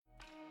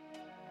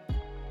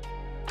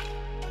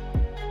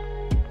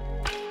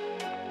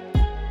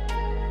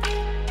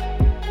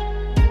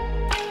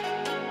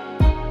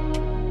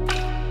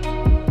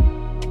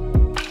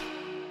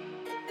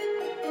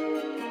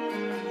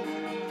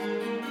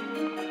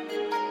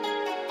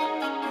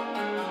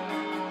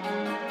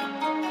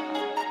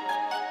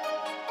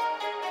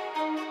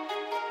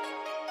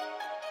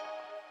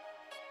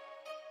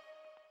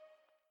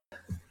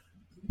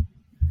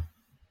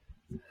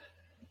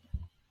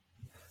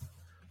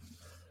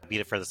beat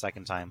it for the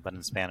second time, but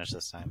in Spanish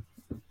this time.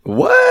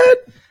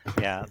 What?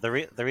 Yeah, the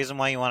reason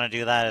why you want to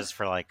do that is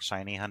for like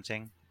shiny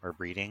hunting or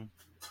breeding.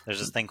 There's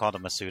this thing called a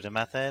Masuda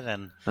method,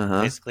 and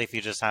basically, if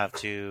you just have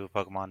two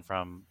Pokemon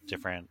from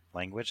different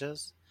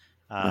languages,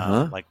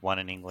 like one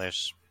in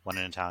English, one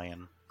in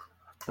Italian,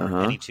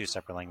 or any two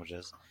separate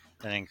languages,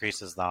 then it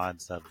increases the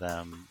odds of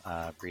them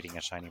breeding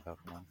a shiny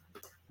Pokemon.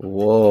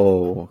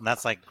 Whoa! And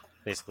that's like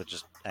basically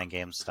just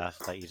endgame stuff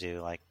that you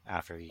do like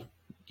after you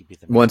beat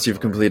the. Once you've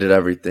completed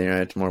everything,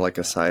 right? It's more like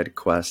a side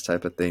quest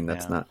type of thing.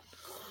 That's not.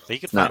 But you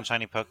could find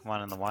shiny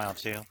Pokemon in the wild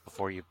too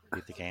before you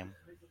beat the game.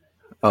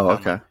 Oh,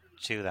 okay. Like,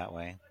 two that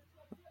way.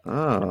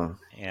 Oh.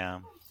 Yeah.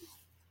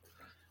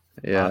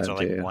 Yeah. Odds are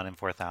like 1 in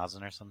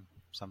 4,000 or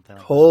something.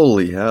 Like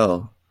Holy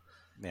hell!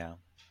 Yeah.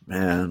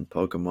 Man,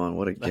 Pokemon,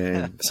 what a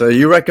game! So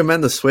you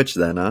recommend the Switch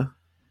then, huh?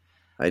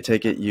 I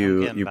take it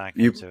you.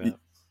 Into it.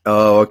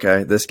 Oh,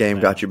 okay. This game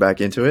got you back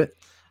into it.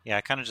 Yeah,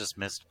 I kind of just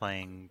missed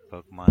playing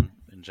Pokemon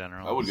in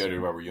general. I would get it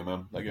if I were you,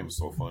 man. That game is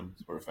so fun.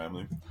 It's for a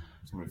family.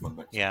 So many fun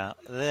things. Yeah,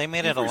 they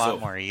made it a lot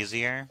more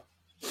easier,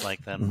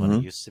 like than what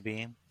it used to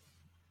be.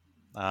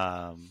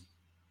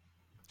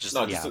 Just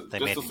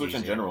the Switch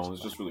in general is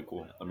just really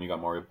cool. I mean, you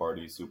got Mario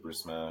Party, Super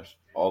Smash,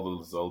 all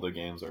the Zelda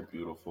games are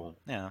beautiful.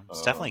 Yeah,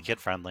 it's definitely kid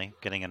friendly.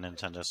 Getting a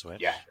Nintendo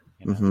Switch. Yeah,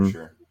 for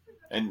sure.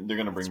 And they're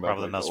gonna bring back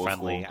probably the most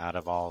friendly out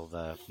of all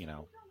the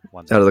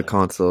ones out of the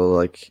console,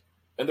 like.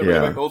 And they're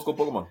bringing back old school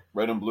Pokemon,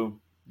 Red and Blue,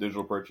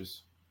 digital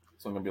purchase.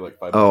 So I'm gonna be like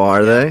 $5. Oh,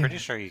 are they? I'm pretty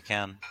sure you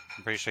can.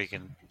 I'm pretty sure you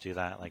can do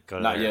that. Like go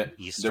to not yet.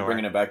 E-store. They're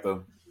bringing it back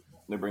though.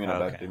 They're bringing it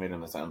back. They made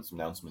an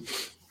announcement.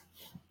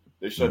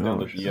 They shut down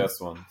the DS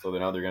one, so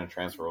now they're gonna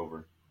transfer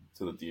over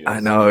to the DS. I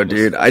know,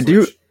 dude. I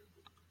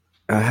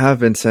have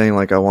been saying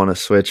like I want to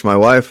switch. My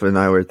wife and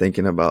I were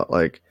thinking about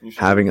like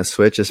having a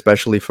Switch,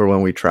 especially for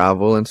when we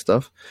travel and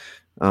stuff.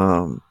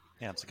 Yeah,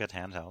 it's a good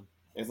handheld.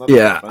 It's not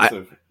that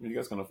expensive. You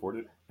guys can afford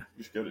it.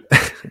 You should get it.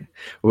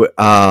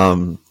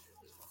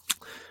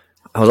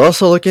 I was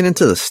also looking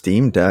into the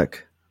Steam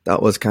Deck.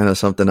 That was kind of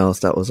something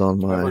else that was on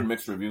my. I heard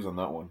mixed reviews on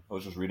that one. I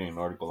was just reading an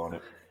article on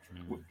it.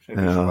 If you should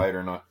buy it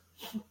or not.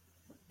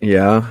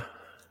 Yeah.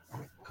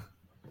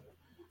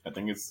 I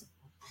think it's.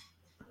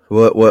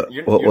 What was?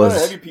 You're not a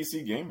heavy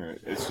PC gamer.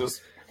 It's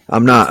just.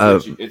 I'm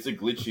not. It's a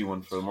glitchy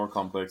one for the more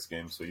complex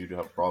games, so you do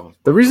have problems.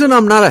 The reason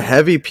I'm not a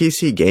heavy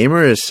PC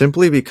gamer is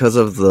simply because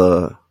of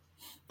the.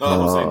 No,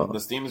 I'm saying the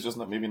Steam is just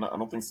not. Maybe not. I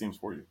don't think Steam's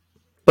for you.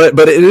 But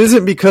it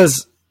isn't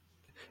because.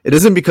 It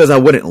isn't because I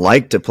wouldn't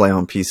like to play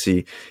on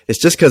PC. It's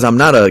just because I'm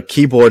not a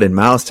keyboard and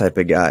mouse type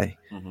of guy,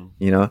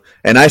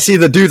 And I see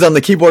the dudes on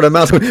the keyboard and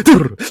mouse going.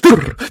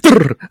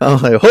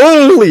 I'm like,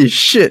 holy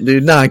shit,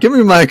 dude! Nah, give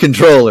me my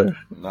controller.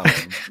 Nah, man.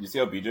 You see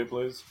how BJ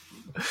plays?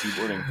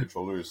 Keyboard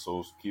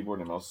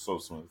and mouse is so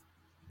smooth.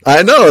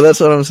 I know,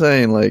 that's what I'm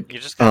saying. Like you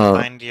just gotta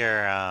find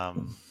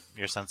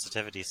your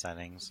sensitivity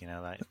settings,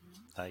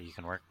 that you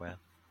can work with.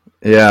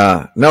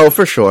 Yeah, no,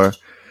 for sure.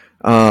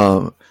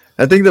 I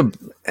think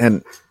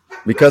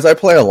because I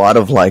play a lot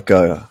of like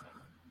FIFA,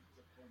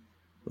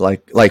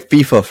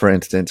 for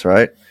instance,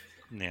 right?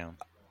 Yeah.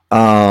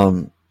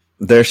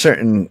 There's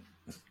certain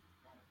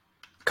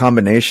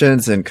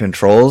combinations and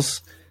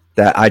controls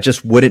that I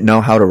just wouldn't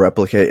know how to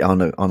replicate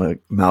on a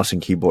mouse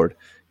and keyboard.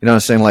 You know what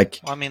I'm saying? Like,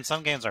 well, I mean,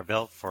 some games are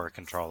built for a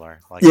controller.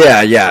 Like,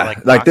 yeah,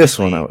 like this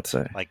one, I would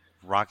say. Like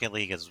Rocket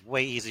League is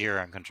way easier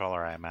on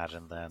controller, I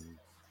imagine, than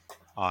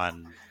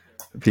on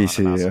PC.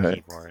 on a mouse and right?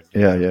 keyboard.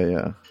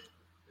 Yeah.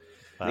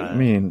 But, I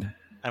mean,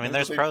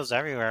 there's pros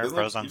everywhere.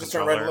 Pros on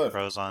controller,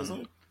 pros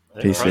on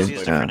PC. Pros use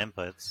different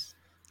inputs.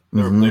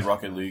 Never played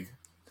Rocket League,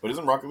 but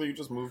isn't Rocket League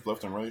just move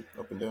left and right,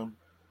 up and down,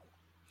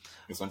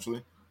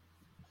 essentially?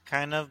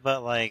 Kind of,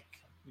 but like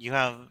you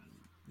have,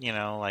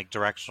 like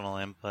directional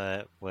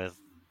input with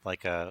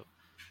like a,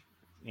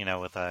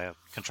 with a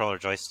controller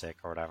joystick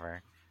or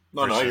whatever.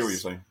 No, I hear what you're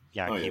saying.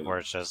 Yeah,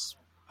 keyboard's just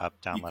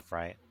up, down, left,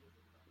 right.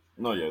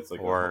 No, yeah, it's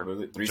like or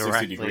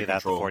 360 degree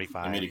control,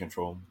 45. immediate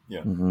control.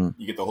 Yeah, you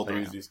get the whole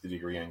 360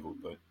 degree angle,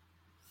 but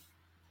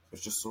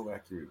it's just so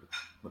accurate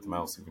with the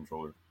mouse and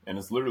controller, and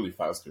it's literally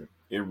faster.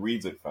 It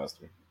reads it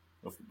faster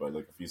by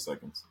like a few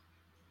seconds.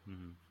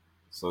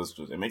 So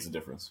it makes a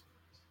difference.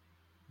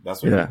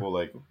 That's why people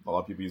like a lot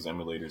of people use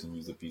emulators and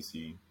use the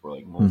PC for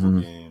like mobile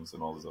games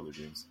and all those other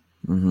games.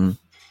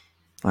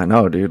 I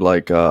know, dude.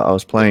 Like I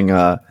was playing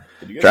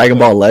Dragon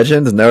Ball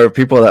Legends, and there were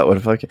people that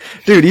would fucking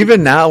dude.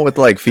 Even now with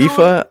like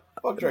FIFA,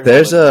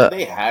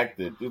 they hacked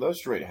it, dude. That's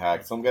straight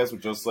hack. Some guys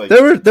would just like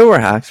there were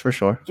hacks for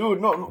sure,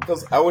 dude. No,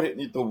 because I would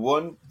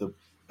the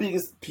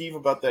biggest peeve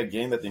about that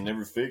game that they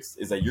never fixed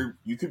is that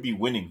you could be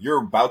winning, you're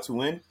about to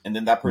win, and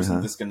then that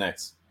person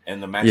disconnects.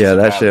 And the match. Yeah,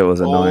 that shit was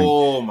annoying.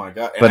 Oh my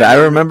god! But I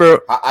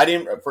remember, I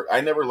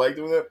never liked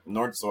doing it,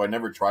 so I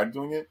never tried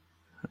doing it.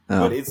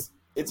 But it's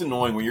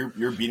annoying when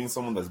you're beating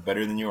someone that's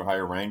better than you or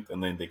higher ranked,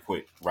 and then they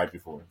quit right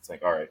before. It's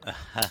like, all right,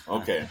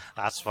 okay.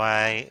 That's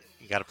why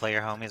you got to play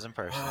your homies in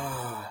person.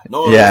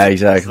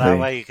 Exactly. That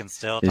way you can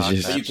still talk.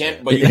 But you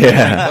can't. But you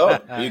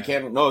can't. You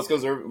can't. No, it's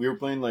because we were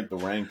playing like the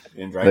rank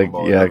in Dragon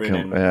Ball. Yeah,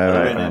 Urban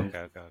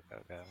right. Go.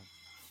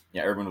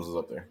 Yeah, Urban was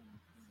up there.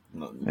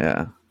 No,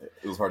 Yeah.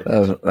 It was hard.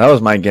 That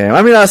was my game.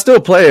 I mean, I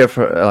still play it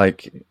for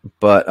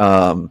but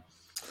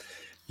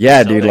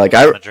yeah, dude. Like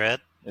Madrid.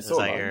 Is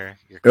that your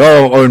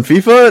in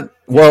FIFA?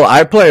 Well,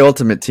 I play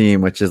Ultimate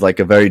Team, which is like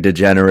a very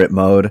degenerate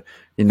mode.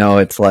 You know,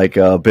 it's like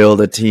build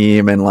a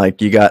team and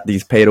like you got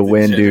these pay to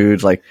win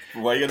dudes, like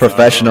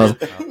professionals,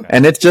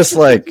 and it's just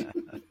like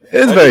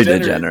it's very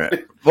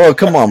degenerate. Well,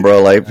 come on,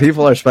 bro. Like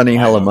people are spending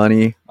hella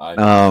money.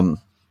 I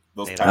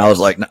was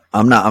like,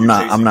 I'm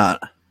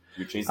not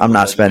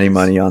spending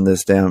money on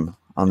this damn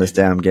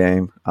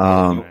game.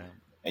 And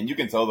you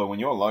can tell though when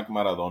you unlock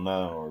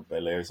Maradona or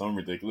Pelé or something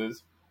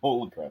ridiculous.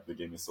 Holy crap! The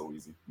game is so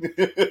easy.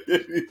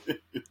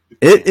 It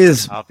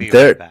is. I'll be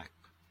right back.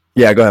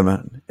 Yeah, go ahead,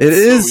 man. It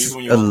is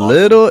a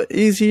little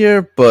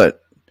easier,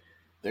 but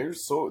they're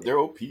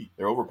OP.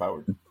 They're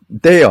overpowered.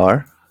 They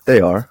are.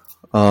 There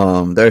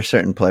are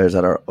certain players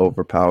that are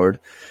overpowered.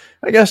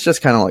 I guess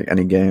just kind of like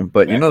any game,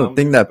 but Beckham, you know the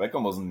thing that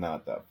Beckham was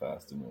not that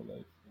fast in real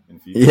life.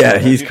 In FIFA. Yeah,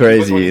 he's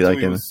crazy. Like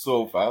he was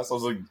so fast. I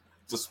was like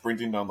just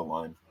sprinting down the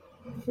line.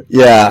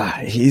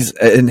 Yeah, he's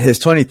and his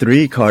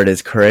 23 card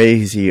is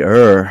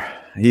crazier.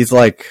 He's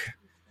like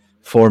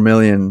 4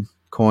 million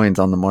coins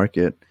on the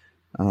market.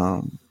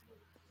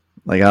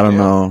 Like I don't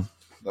know.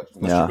 That's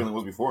cheaper than it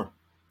was before.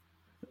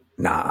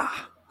 Nah,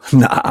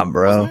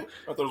 bro. I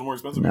thought it was more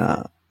expensive.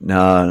 No.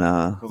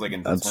 It was like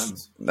in the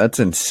tens. That's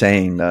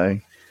insane,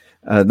 dog.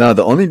 No,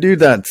 the only dude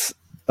that's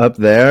up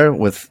there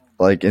with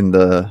like in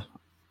the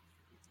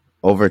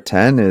over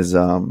 10 is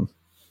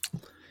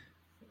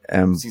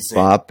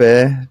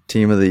Mbappe,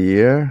 Team of the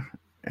Year,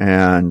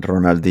 and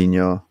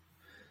Ronaldinho.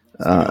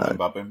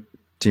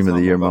 Team of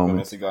the Year moment.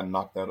 Messi got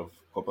knocked out of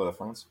Copa de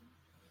France.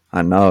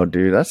 I know,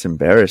 dude. That's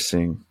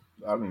embarrassing.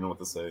 I don't even know what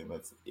to say.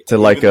 To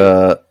like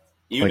a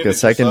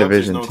second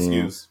division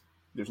team.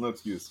 There's no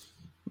excuse.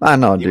 I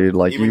know, dude.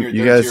 Like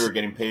you guys are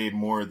getting paid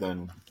more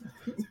than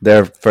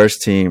their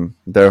first team,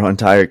 their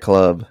entire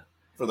club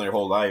for their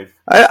whole life.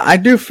 I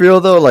do feel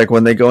though, like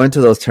when they go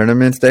into those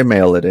tournaments, they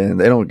mail it in.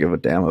 They don't give a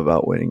damn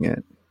about winning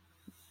it.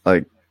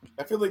 Like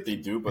I feel like they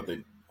do, but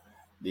they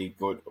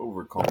go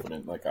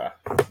overconfident, like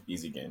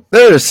easy game.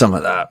 There's some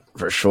of that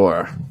for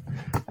sure.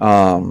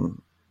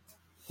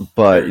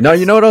 But you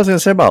know what I was gonna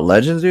say about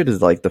Legends, dude,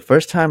 is like the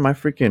first time I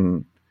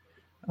freaking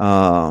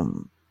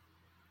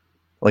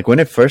like when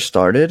it first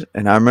started,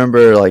 and I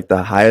remember like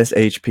the highest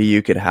HP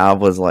you could have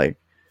was like,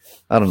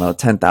 I don't know,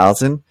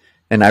 10,000.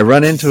 And I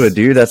run into a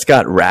dude that's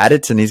got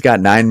Raditz and he's got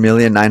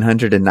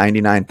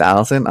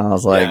 9,999,000. I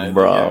was like,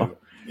 bro.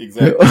 Yeah,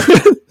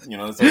 exactly. You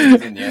know,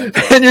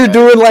 and you're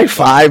doing like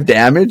 5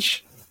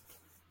 damage.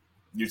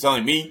 You're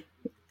telling me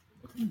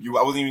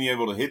I wasn't even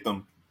able to hit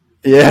them.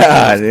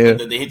 Yeah,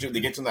 dude. They hit you. They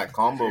get you in that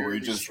combo where you're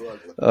just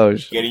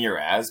getting your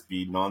ass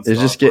beat nonstop.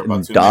 It's just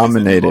getting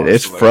dominated.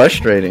 It's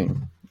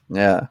frustrating.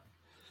 Yeah.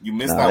 You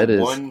missed that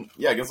one.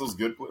 Yeah, against those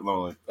good.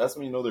 No, like, that's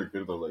when you know they're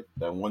good though. Like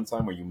that one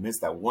time where you miss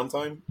that one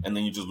time and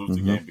then you just lose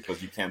the game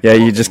because you can't. Yeah,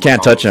 you just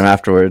can't touch them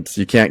afterwards.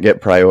 You can't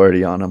get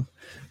priority on them.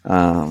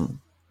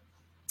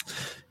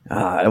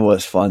 It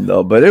was fun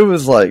though, but it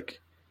was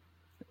like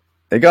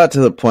it got to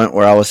the point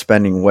where I was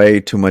spending way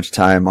too much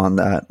time on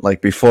that.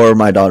 Like before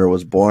my daughter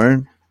was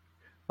born,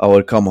 I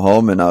would come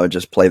home and I would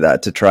just play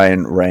that to try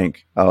and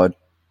rank. I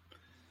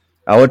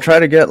would try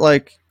to get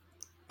like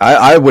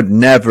I would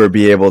never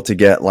be able to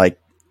get like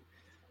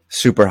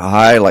super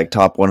high, like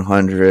top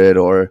 100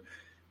 or,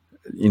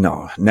 you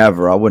know,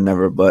 never. I would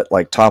never, but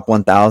like top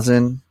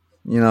 1,000,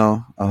 you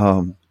know.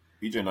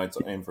 BJ Knight's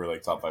aim for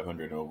like top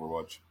 500 in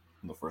Overwatch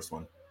in the first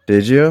one.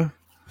 Did you?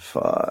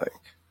 Fuck.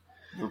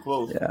 You're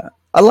close. Yeah.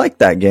 I like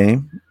that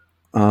game.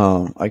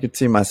 I could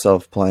see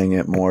myself playing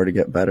it more to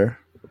get better.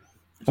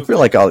 I feel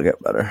like I'll get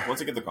better.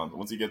 Once you get the content,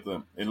 once you get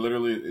the...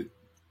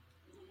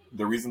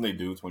 the reason they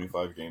do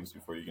 25 games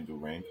before you can do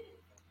rank,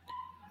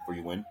 before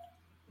you win,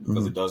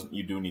 because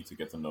you do need to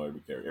get to know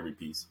every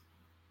piece.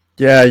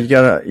 Yeah, you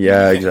gotta...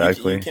 Yeah,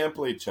 exactly. You can't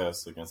play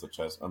chess against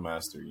a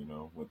master, you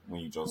know, when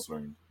you just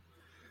learn.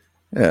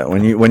 Yeah,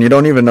 when you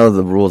don't even know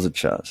the rules of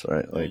chess,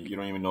 right? Like you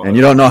don't even know, and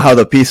you don't know how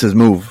the pieces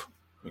move.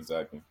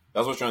 Exactly.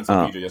 That's what I was trying to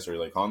tell BJ yesterday.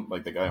 Like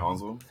the guy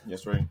Hanzo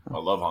yesterday. I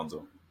love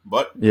Hanzo,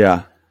 but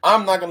yeah,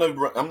 I'm not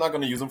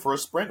gonna use him for a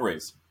sprint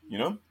race. You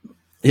know.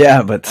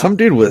 Yeah, but some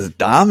dude was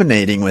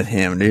dominating with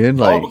him, dude.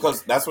 Like,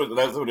 because that's what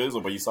it is.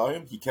 But you saw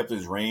him; he kept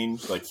his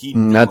range. Like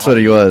that's what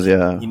he was.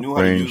 Yeah, he knew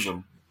how to use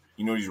him.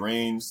 He knew his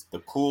range, the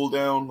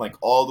cooldown, like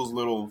all those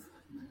little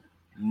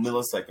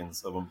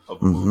milliseconds of a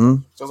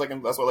move. Just like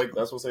that's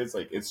what say it's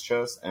like it's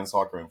chess and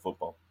soccer and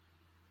football,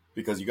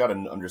 because you got to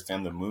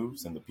understand the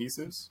moves and the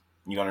pieces.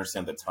 You got to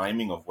understand the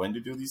timing of when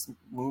to do these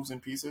moves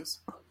and pieces,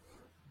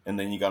 and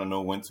then you got to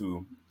know when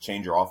to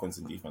change your offense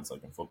and defense,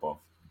 like in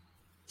football.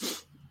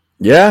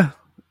 Yeah.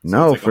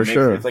 So for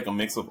sure. It's like a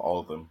mix of all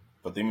of them.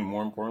 But then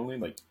more importantly,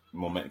 like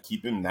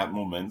keeping that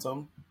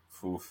momentum.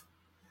 Oof.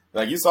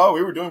 Like you saw,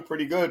 we were doing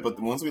pretty good, but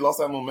once we lost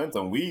that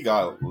momentum, we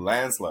got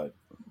landslide.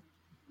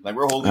 Like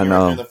we're holding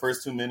it in the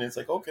first 2 minutes,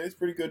 like okay, it's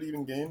pretty good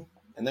even game,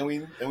 and then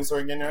we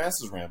started getting our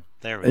asses rammed.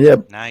 There we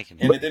go. Now you can.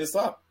 And it didn't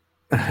stop.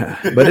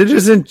 But it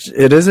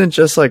isn't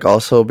just like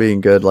also being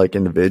good like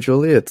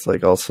individually. It's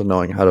like also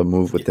knowing how to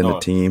move within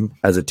a team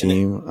as a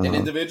team. An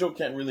individual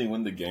can't really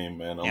win the game,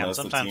 man. Unless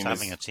sometimes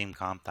having a team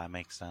comp that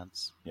makes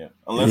sense. Yeah,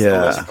 unless you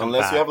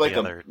have like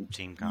a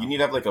team comp. You need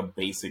to have like a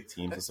basic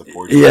team to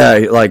support you. Yeah,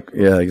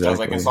 exactly. Sounds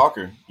like in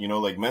soccer,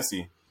 like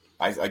Messi.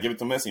 I give it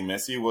to Messi.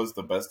 Messi was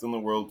the best in the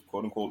world,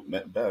 quote unquote,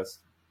 best.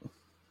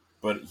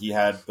 But he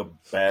had the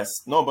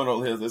best.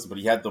 But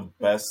he had the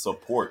best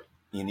support.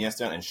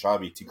 Iniesta and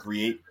Xavi to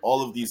create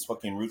all of these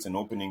fucking routes and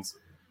openings,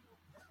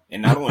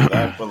 and not only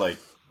that, but like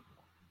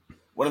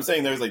what I'm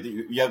saying there is like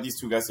you have these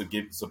two guys to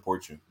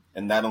support you,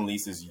 and that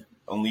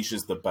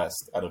unleashes the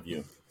best out of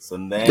you. So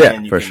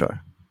then you can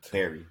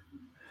carry.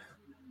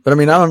 But I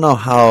mean, I don't know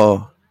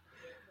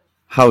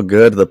how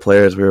good the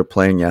players we were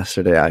playing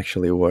yesterday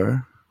actually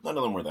were. None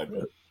of them were that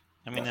good.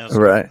 I mean, it was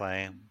quick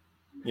play.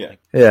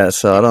 Yeah.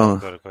 So I don't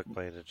go to quick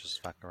play to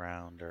just fuck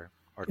around or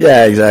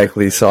yeah,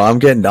 exactly. So I'm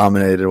getting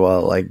dominated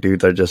while like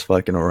dudes are just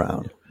fucking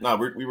around. No,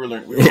 we were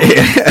learning. We were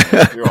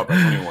all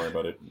don't worry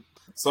about it.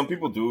 Some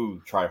people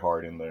do try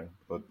hard in there,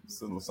 but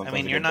sometimes I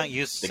mean, you're not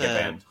used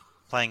to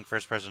playing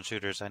first-person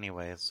shooters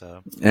anyway.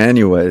 So,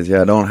 anyways,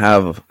 I don't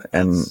have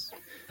that's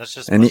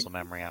just muscle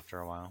memory after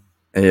a while.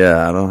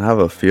 Yeah, I don't have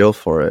a feel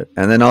for it,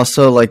 and then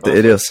also like the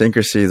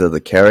idiosyncrasies of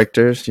the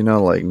characters.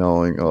 Like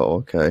knowing, oh,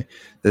 okay,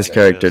 this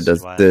character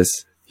does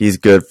this. He's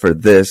good for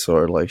this,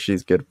 or like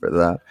she's good for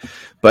that.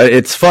 But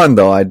it's fun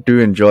though. I do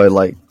enjoy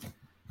like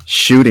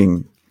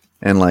shooting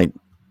and like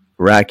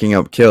racking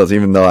up kills,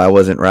 even though I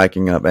wasn't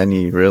racking up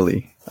any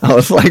really. I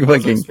was like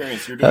fucking.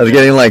 I was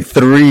getting like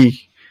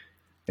 3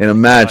 in a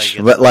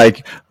match, but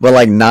like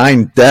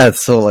 9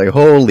 deaths. So like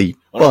holy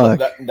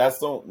fuck.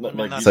 That's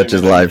like such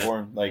is life.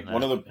 Like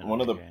one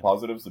of the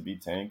positives to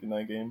beat tank in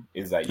that game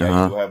is that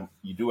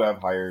you do have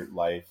higher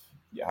life,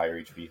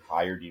 higher HP,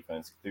 higher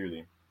defense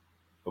clearly.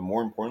 But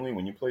more importantly,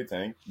 when you play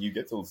tank, you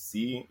get to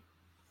see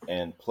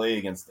and play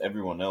against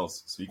everyone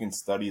else, so you can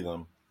study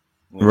them.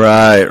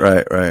 Right.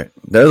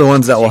 They're the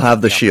ones that will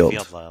have the shield.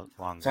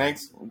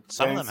 Tanks,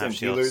 some of them have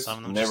shields. Some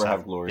of them never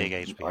have glory.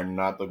 Big HP. Are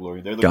not the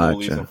glory. They're the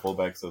goalies and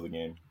fullbacks of the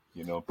game.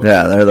 They're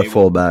the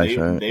fullbacks.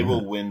 Right? They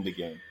will win the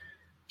game,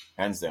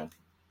 hands down.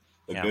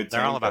 Good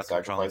they're all about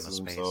that sacrifices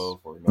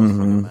himself or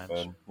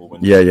will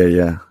win.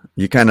 Yeah.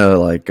 You kind of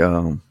like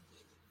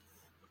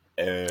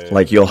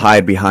you'll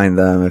hide behind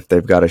them if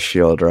they've got a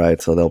shield,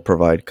 right? So they'll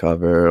provide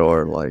cover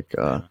or like.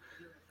 So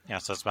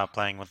it's about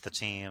playing with the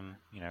team,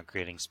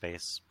 creating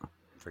space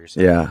for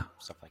yourself,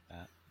 stuff like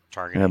that.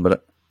 Targeting,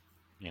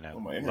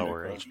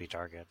 lower HP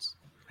targets,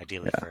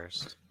 ideally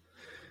first.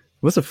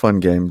 It was a fun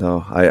game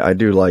though. I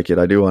do like it.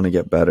 I do want to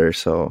get better,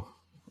 so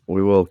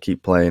we will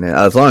keep playing it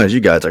as long as you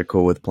guys are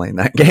cool with playing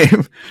that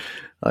game.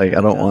 Like I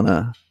don't want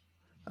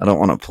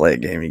to play a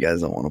game you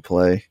guys don't want to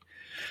play.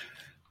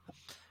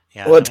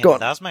 Yeah, that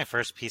was my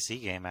first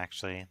PC game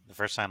actually. The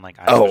first time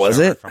I was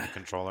it from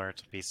controller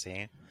to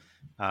PC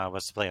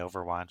was to play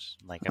Overwatch.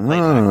 Like I played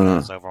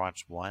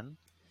Overwatch 1.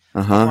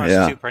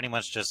 Overwatch 2 pretty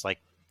much just like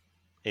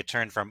it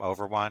turned from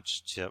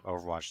Overwatch to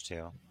Overwatch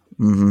 2.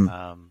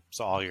 Mm-hmm.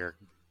 So all your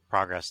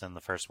progress in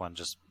the first one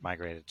just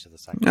migrated to the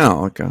second.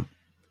 Oh, okay.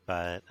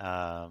 But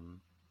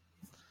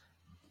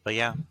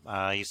yeah,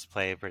 I used to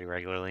play it pretty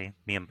regularly.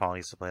 Me and Paul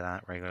used to play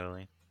that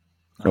regularly.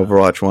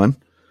 Overwatch 1?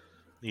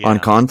 Yeah. On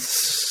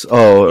cons?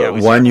 Oh,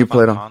 one you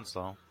played on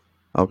console.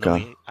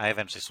 Okay. I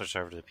eventually switched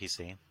over to the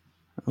PC.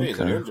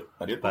 Okay.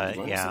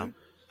 But yeah,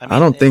 I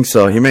don't think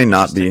so. He may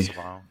not be. Takes a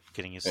while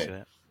getting used to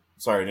it.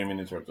 Sorry, I didn't mean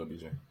to interrupt,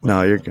 BJ.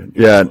 No, you're good.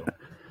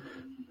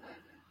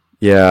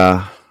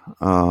 Yeah.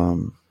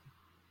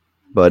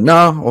 But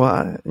no, well,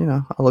 I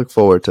look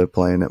forward to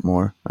playing it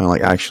more and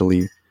like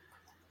actually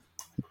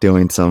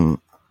doing some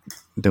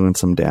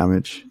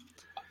damage.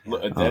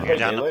 If you're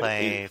down to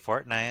play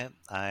Fortnite,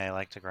 I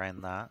like to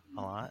grind that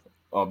a lot.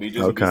 Oh,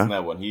 BJ's abusing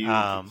that one. He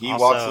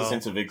walks us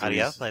into victories.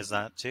 Adios plays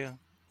that too.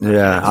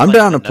 Yeah, I'm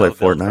down to play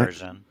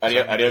Fortnite.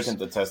 Adios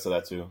can attest to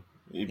that too.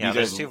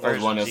 There's 2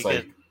 versions.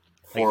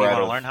 If you want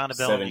to learn how to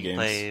build, you can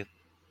play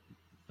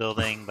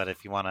building. But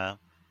if you want to,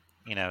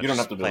 you don't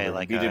have to play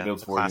like a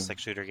classic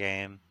shooter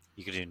game,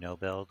 you could do no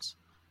builds.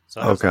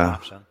 So that's an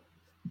option.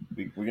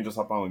 We can just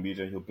hop on with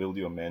BJ. He'll build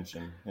you a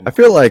mansion. I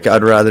feel like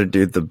I'd rather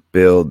do the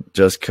build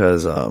just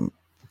because the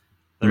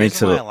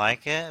reason why I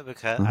like it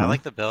because I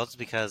like the builds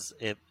because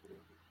it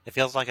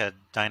feels like a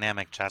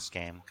dynamic chess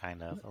game,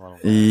 kind of a little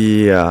bit.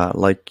 Yeah,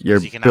 like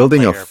you're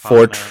building a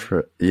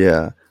fortress.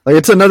 Yeah, like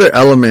it's another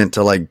element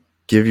to like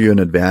give you an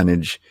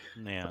advantage.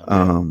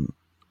 Yeah.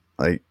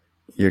 Like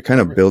you're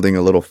kind of building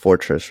a little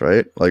fortress,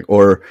 right? Like,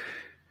 or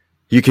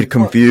you could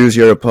confuse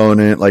your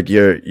opponent. Like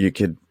you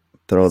could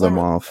throw them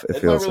off. It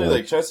feels not really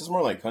like chess. It's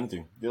more like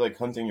hunting. You're like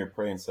hunting your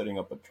prey and setting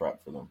up a trap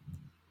for them.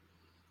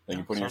 Like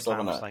you're putting yourself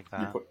in a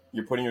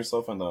you're putting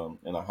yourself in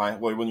a high.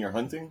 Well, when you're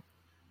hunting,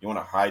 you want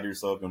to hide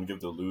yourself. You want to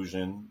give the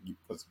illusion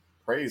because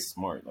prey is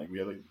smart. Like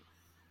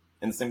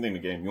and the same thing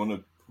in the game. You want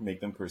to make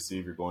them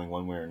perceive you're going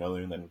one way or another,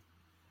 and then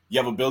you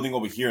have a building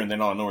over here, and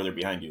then I know where they're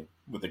behind you.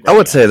 I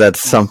would say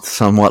that's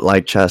somewhat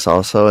like chess,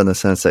 also in the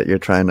sense that you're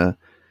trying to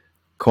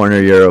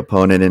corner your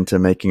opponent into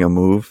making a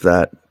move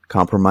that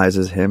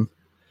compromises him.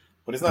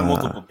 But it's not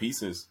multiple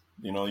pieces.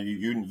 You know,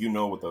 you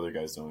know what the other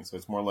guy's doing, so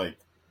it's more like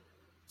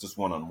just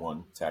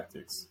one-on-one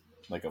tactics,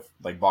 like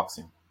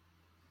boxing,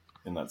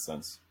 in that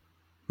sense.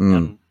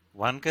 And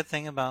one good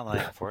thing about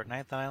like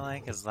Fortnite that I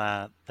like is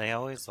that they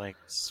always like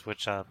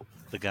switch up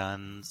the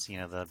guns, you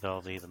know, the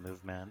ability, the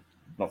movement.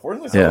 No,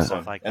 Fortnite's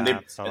stuff like and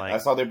that. So like, I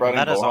saw they brought in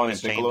that is Gohan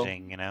always and Piccolo.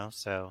 changing, you know.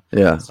 So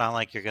it's not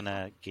like you're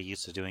gonna get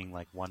used to doing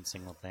like one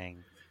single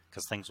thing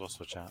because things will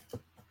switch up.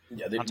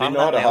 Yeah, they On top know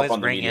of how that, to they hop always on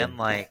the bring media. in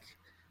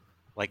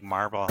like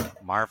Marvel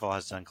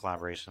has done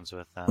collaborations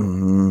with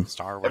them.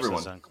 Star Wars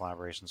has done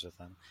collaborations with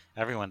them.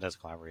 Everyone does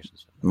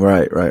collaborations with them.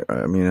 Right.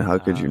 I mean, how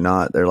could you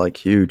not? They're like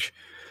huge.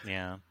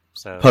 Yeah.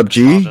 So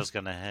PUBG just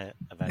gonna hit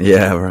eventually.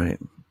 Yeah, right.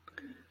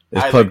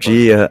 Is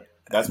PUBG?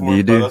 That's more.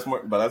 you do?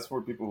 But that's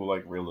for people who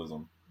like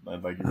realism.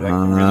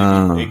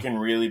 It can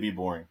really be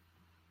boring.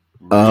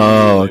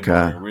 Okay.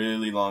 Boring.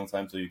 Really long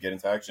time till you get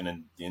into action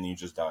and then you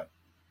just die.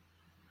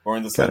 Or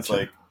in the sense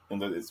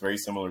it's very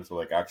similar to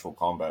like actual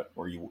combat,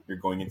 where you're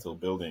going into a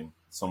building,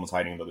 someone's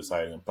hiding on the other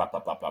side, and blah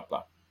blah blah blah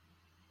blah.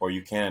 Or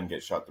you can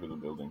get shot through the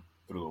building,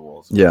 through the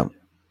walls. Yeah.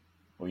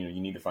 Well, you know,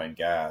 you need to find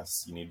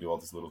gas. You need to do all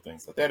these little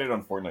things. They did it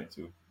on Fortnite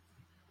too.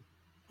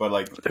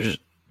 But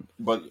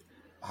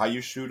how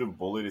you shoot a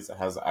bullet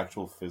has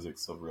actual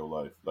physics of real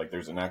life. Like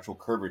there's an actual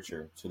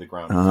curvature to the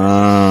ground.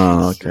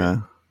 Oh, okay.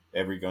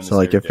 Every gun. So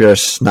like if you're a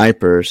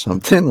sniper or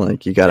something,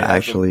 like you gotta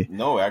actually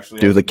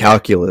do the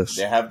calculus.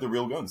 They have the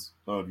real guns.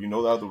 So if you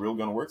know how the real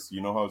gun works,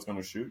 you know how it's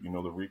gonna shoot. You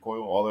know the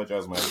recoil, all that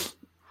jazz matters.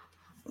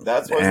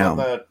 That's why it's not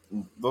that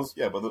those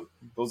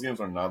games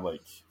are not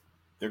like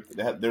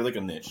they're like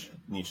a niche.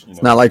 You know?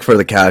 It's not like for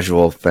the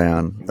casual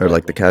fan or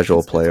like the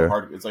casual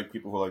player. It's like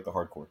people who like the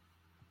hardcore.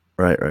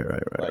 Right.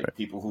 Like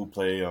people who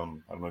play. I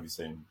don't know if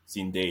you've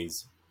seen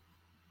Days.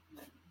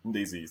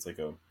 DayZ. It's like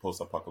a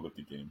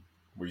post-apocalyptic game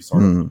where you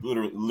start with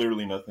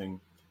literally nothing,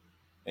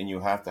 and you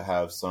have to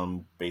have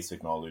some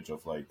basic knowledge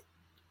of like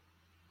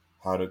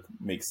how to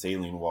make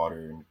saline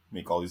water and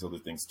make all these other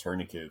things,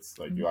 tourniquets.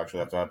 Like you actually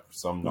have to have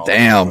some knowledge.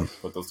 Damn.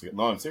 Put those together.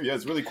 No, I'm serious. Yeah,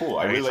 it's really cool.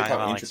 I really like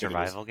how intricate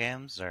survival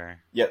games or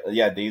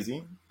yeah, Days.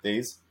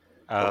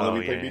 Oh,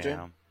 we played, BJ?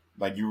 Yeah.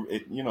 Like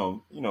you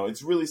know,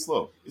 it's really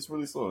slow. It's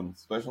really slow, and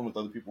especially with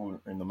other people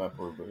in the map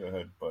or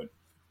ahead. But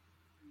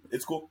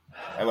it's cool.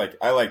 I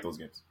like those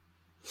games.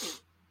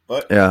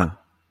 But yeah,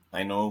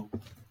 I know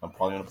I'm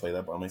probably gonna play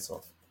that by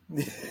myself.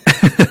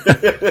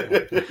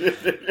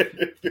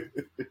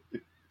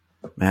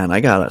 Man,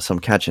 I got some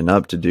catching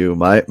up to do.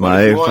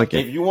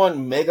 If you want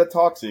Mega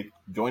Toxic,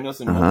 join us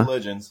in Mobile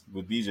Legends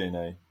with BJ and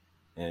I,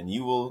 and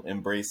you will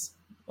embrace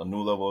a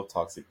new level of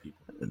toxic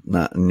people.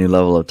 Not a new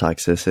level of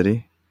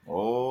toxicity.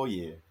 Oh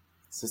yeah.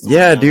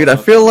 Yeah, dude. I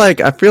feel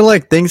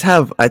like things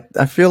have.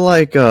 I feel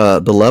like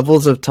the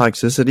levels of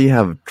toxicity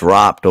have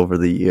dropped over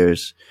the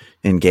years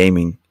in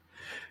gaming.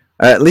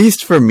 At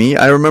least for me,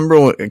 I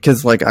remember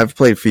because like I've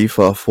played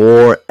FIFA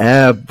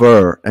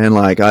forever, and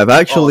like I've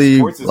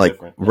actually like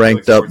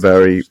ranked up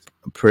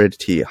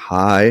pretty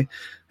high,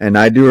 and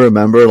I do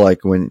remember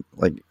like when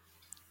like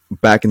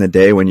back in the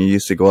day when you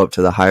used to go up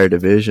to the higher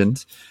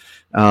divisions,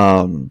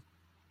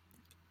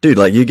 dude,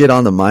 like you get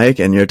on the mic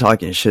and you're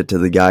talking shit to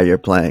the guy you're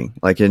playing,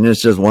 like and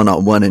it's just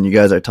 1-on-1, and you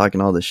guys are talking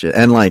all this shit,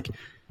 and like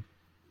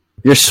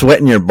you're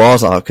sweating your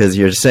balls off because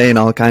you're saying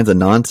all kinds of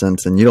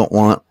nonsense, and you don't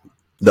want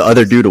the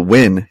other dude to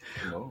win.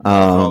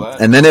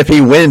 And then if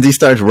he wins, he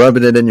starts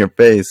rubbing it in your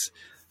face.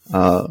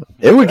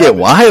 It would get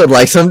wild.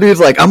 Like some dude's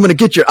like, I'm gonna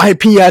get your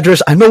IP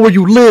address. I know where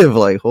you live.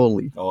 Like,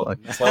 holy. Tell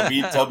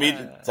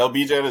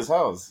BJ at his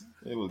house.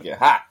 It will get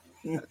hot.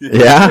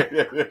 Yeah.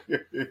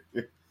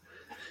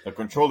 A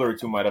controller or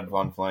two might have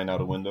gone flying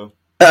out a window.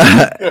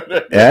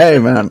 Hey,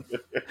 man.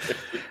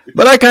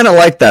 But I kind of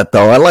like that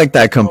though. I like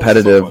that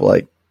competitive,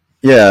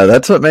 yeah,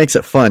 that's what makes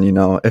it fun, you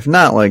know. If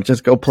not, like,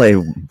 just go play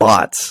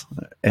bots,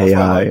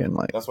 AI, and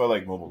like. That's why I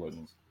like Mobile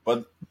Legends.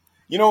 But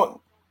you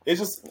know, it's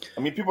just. I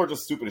mean, people are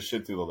just stupid as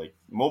shit too. Though, like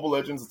Mobile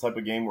Legends is the type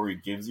of game where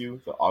it gives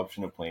you the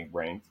option of playing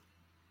ranked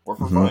or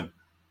for fun,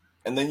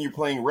 and then you're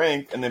playing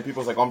ranked, and then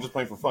people's like, "Oh, I'm just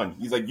playing for fun."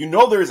 He's like,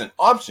 there is an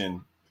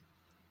option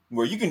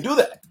where you can do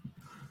that.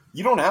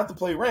 You don't have to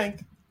play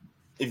ranked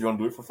if you want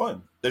to do it for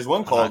fun. There's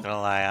one called. I'm not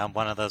gonna lie, I'm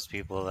one of those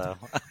people though.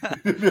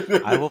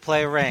 I will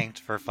play ranked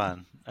for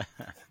fun.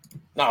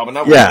 No, but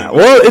not yeah. With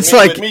well, with it's me,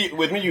 like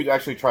with me, you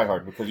actually try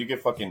hard because you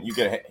get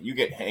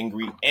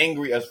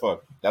angry as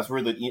fuck. That's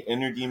where the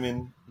inner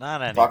demon,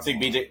 toxic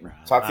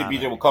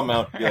BJ will come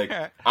out. Be like,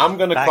 I'm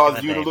gonna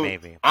cause you to lose.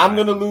 Maybe. I'm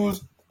gonna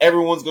lose.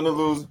 Everyone's gonna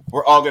lose.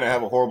 We're all gonna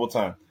have a horrible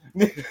time.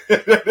 Shut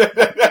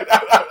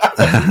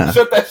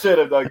that shit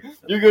up, dog.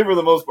 You're good for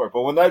the most part,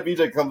 but when that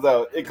BJ comes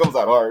out, it comes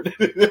out hard.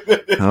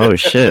 Oh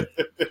shit,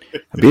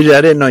 BJ!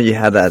 I didn't know you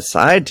had that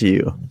side to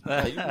you.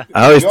 I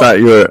always thought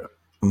you were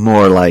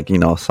more like, you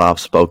know,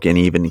 soft-spoken,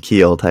 even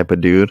keel type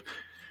of dude.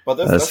 But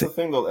that's the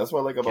thing, though. That's what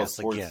I like about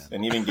sports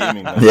and even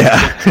gaming. Like,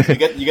 yeah,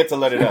 you get to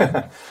let it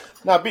out.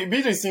 Now,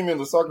 BJ seen me in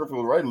the soccer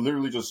field, right?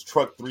 Literally just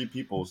trucked 3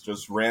 people,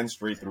 just ran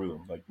straight through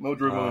them. Like, no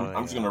dribbling.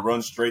 I'm just going to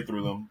run straight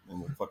through them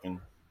and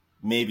fucking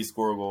maybe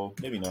score a goal,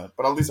 maybe not,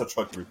 but at least I'll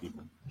truck 3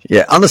 people.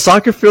 Yeah, on the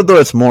soccer field though,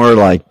 it's more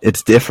like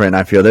it's different.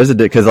 I feel there's a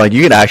because like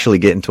you could actually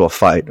get into a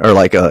fight or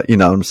like a you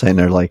know what I'm saying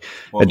they're like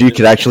a dude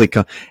could actually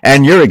come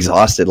and you're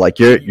exhausted, like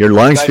your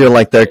lungs feel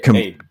like they're.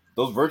 Hey,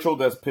 those virtual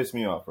deaths piss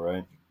me off,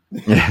 right?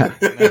 Yeah.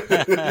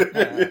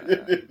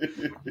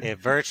 It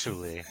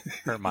virtually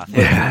hurt my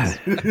feelings.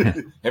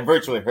 It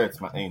virtually hurts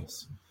my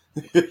anus.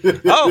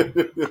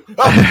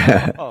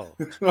 Oh.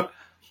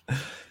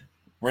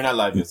 We're not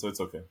live yet, so it's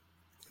okay.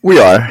 We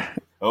are.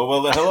 Oh,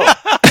 well, hello.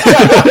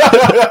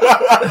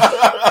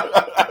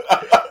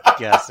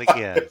 Yes,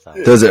 again.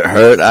 Does it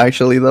hurt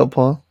actually though,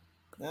 Paul?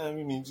 I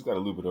mean, you just gotta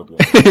lube it up.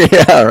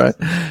 Yeah, right.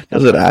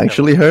 Does it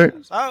actually hurt?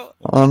 I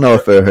don't know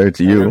if it hurts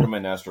you. I hurt my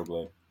nostril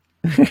blade.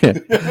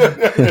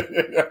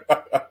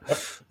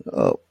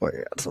 Oh, I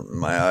got something in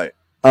my eye.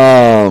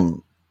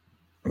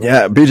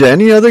 Yeah, BJ,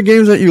 any other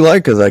games that you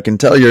like? Because I can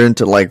tell you're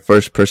into like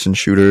first-person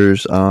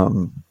shooters.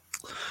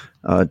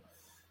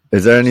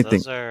 Is there anything?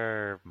 Those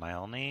are my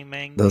only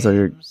main Those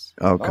games.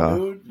 Are your okay.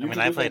 Oh, dude, I mean,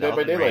 I played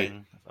Elden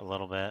Ring a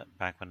little bit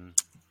back when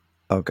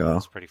it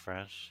was pretty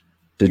fresh.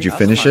 Did you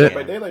finish it? Dead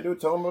by Daylight, dude.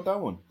 Tell them about that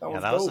one.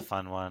 That was a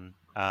fun one.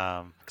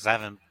 Because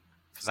I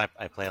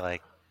play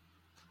like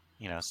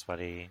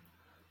sweaty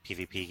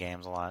PvP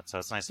games a lot, so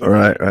it's nice to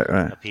play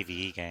a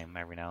PvE game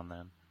every now and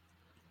then.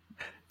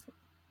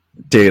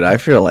 Dude, I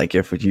feel like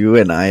if you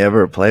and I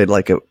ever played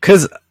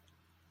because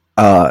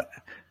I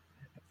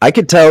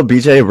could tell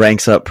BJ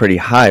ranks up pretty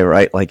high,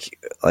 right? Like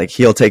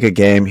he'll take a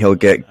game, he'll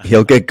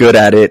get good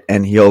at it,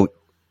 and he'll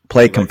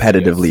play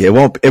competitively. It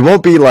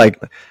won't be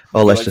like,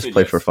 oh, let's just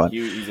play for fun.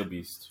 He's a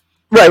beast.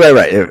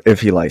 Right.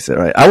 If he likes it,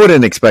 right? I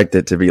wouldn't expect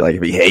it to be like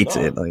if he hates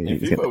it. Like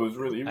FIFA was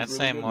really. I'd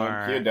say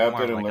more. He adapted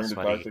more and like learned the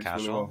tactics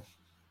really well.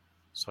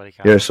 Sweaty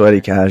casual. You're a sweaty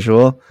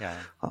casual. Yeah.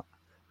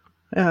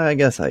 Yeah, I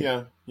guess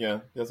Yeah,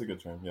 that's a good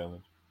term. Yeah.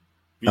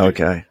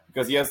 Okay.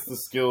 Because he has the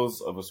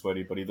skills of a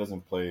sweaty, but he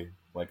doesn't play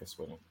like a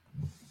sweaty.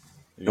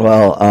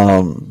 Well,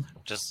 I'm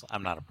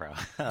not a pro.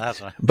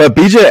 That's why. But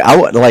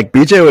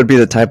BJ would be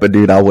the type of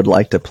dude I would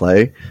like to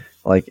play,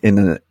 like in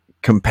a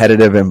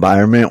competitive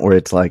environment where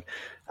it's like,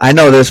 I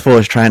know this fool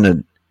is trying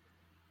to,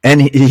 and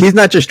he's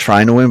not just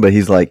trying to win, but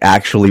he's like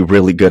actually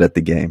really good at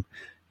the game,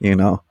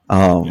 and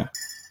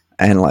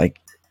like,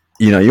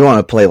 you want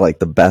to play like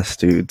the best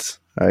dudes,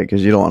 right?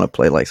 Because you don't want to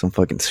play like some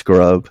fucking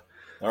scrub.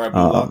 All right,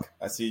 Blue Lock,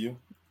 I see you.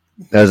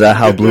 Is that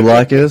how Blue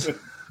Lock is?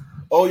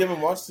 Oh, you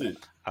haven't watched it.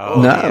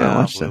 Oh, no, I haven't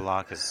watched Blue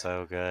Lock is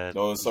so good.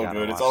 No, it's so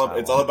good.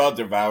 It's all about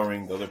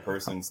devouring the other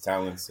person's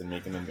talents and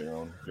making them your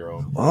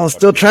own. Well, I'm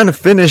still trying to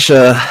finish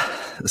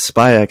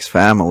Spy X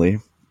Family.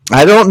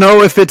 I don't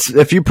know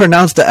if you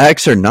pronounce the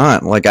X or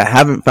not. Like I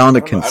haven't found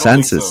a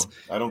consensus.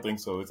 I don't think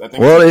so. I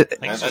think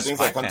it's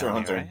like Hunter x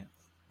Hunter. Right?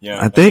 Yeah,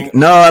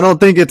 I don't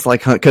think it's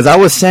like because I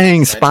was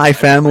saying Spy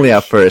Family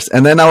at first,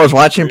 and then I was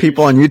watching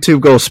people on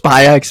YouTube go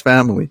Spy X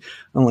Family.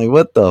 I'm like,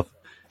 what the?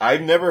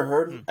 I've never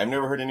heard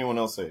anyone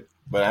else say it,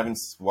 but I haven't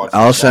watched.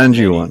 I'll send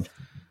you one.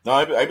 No,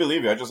 I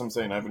believe you. I'm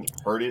saying I haven't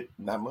heard it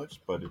that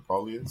much, but it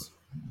probably is.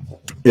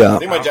 Yeah, I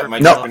think my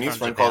Japanese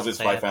friend calls it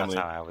Spy Family.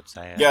 That's how I would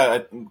say it. Yeah,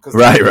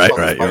 right.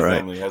 You're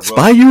right.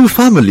 Spy you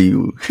family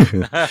you.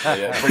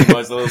 Yeah, pretty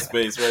much a little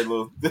space, right?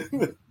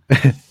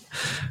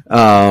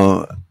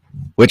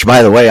 Which,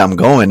 by the way, I'm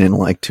going in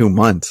like 2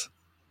 months.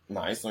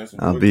 Nice.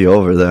 I'll be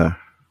over there.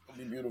 It'll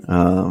be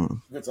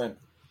beautiful. Good time,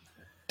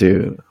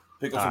 dude.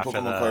 Pick up some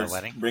Pokemon cards.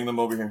 Wedding? Bring them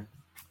over here.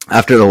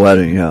 After the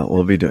wedding, yeah,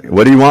 we'll be doing.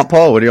 What do you want,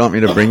 Paul? What do you want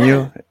me to bring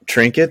you?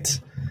 Trinkets?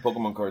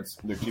 Pokemon cards.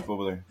 They're cheap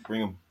over there. Bring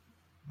them.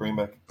 Bring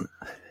them back.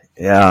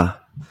 Yeah.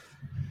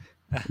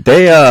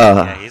 They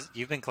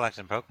you've been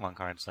collecting Pokemon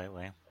cards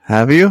lately.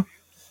 Have you?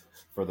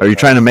 Are you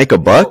trying to make a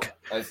buck?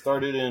 I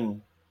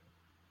started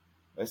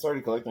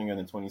collecting it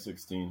in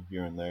 2016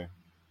 here and there,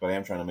 but I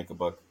am trying to make a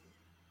buck.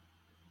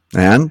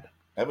 And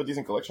I have a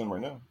decent collection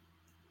right now.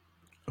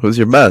 Who's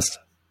your best?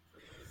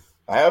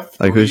 I have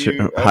I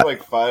have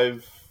like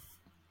 5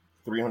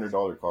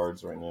 $300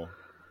 cards right now.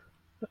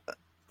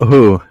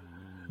 Who?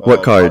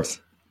 What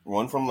cards?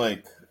 One from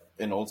like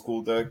an old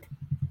school deck.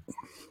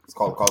 It's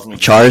called Cosmic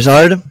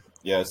Charizard?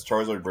 Yeah, it's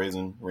Charizard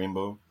Brazen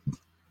Rainbow.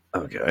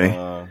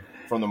 Okay.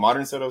 From the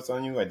modern set I was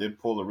telling you, I did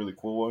pull a really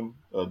cool one,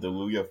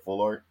 Deluya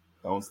Full Art.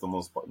 That one's the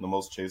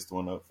most chased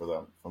one up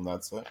from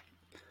that set.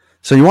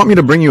 So you want me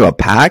to bring you a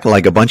pack,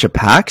 like a bunch of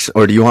packs,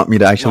 or do you want me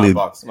to actually...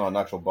 No, an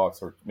actual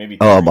box, or maybe...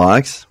 Oh, a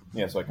box?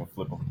 Yeah, so I can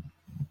flip them.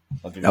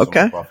 I'll give you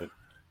some profit.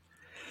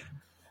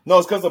 No,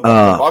 it's because the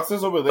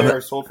boxes over there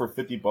are sold for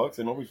 $50,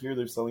 and over here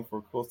they're selling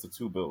for close to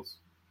 $2.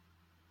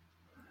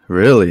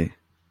 Really?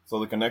 So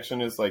the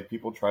connection is like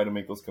people try to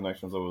make those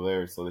connections over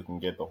there so they can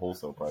get the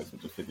wholesale price,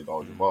 which is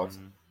 $50 a box,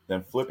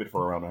 then flip it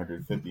for around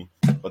 $150.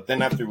 But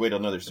then after you wait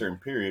another certain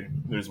period,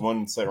 there's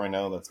one set right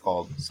now that's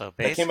called... So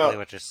basically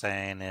what you're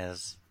saying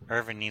is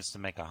Irvin needs to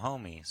make a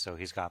homie, so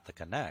he's got the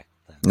connect.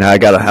 Now I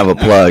gotta have a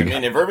plug. I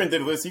mean, if Irvin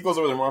did this, he goes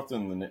over there more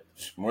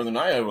than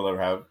I will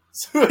ever have.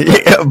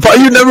 Yeah, but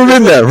you've never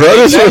been there, bro.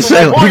 That's what I'm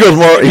saying.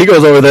 He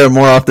goes over there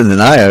more often than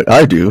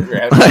I do.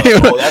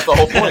 That's the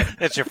whole point.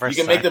 It's your first.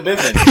 You can make the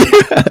business.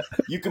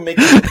 You can make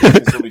the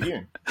business over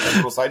here. A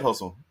little side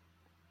hustle.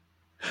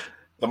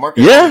 The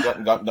market,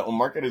 the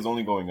market is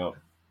only going up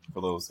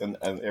for those, and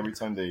every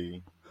time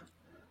they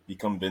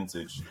become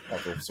vintage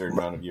after a certain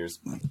amount of years.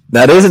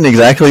 That isn't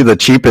exactly the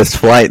cheapest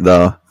flight,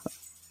 though.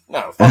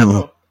 No, fuck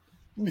no.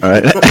 All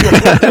right.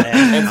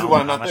 And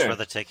how much were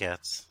the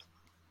tickets?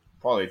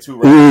 Probably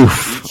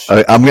 $2 each.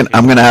 I'm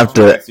gonna have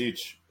to.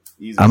 Each.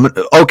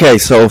 Okay,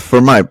 so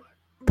for my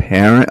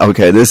parent.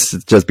 Okay, this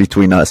is just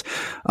between us.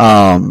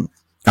 I'm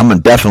gonna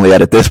definitely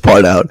edit this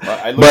part out.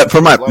 But for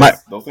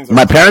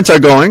my parents are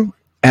going,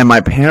 and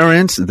my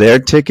parents, their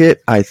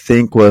ticket I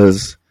think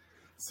was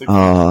it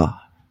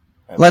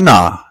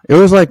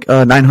was like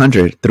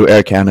 900 through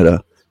Air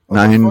Canada.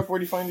 Where do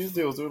you find these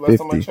deals, dude? Last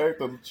time I checked,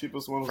 the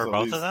cheapest one was for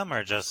both of them,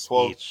 or just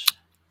 12. each?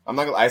 I'm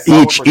not gonna.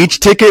 Each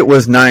ticket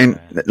was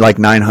 900,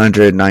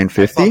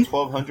 950.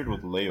 1,200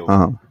 with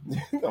layover.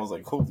 I was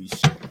like, holy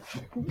shit.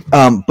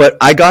 But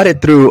I got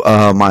it through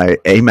my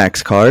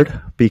Amex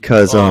card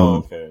because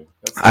okay.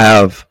 I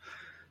have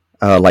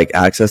like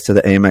access to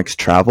the Amex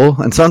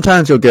travel, and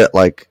sometimes you'll get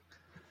like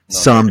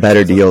some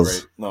better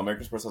deals. No,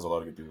 American Express has a lot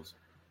of good deals.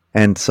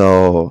 And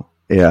so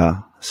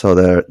so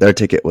their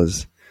ticket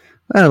was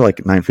like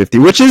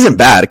 $950, which isn't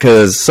bad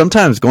because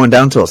sometimes going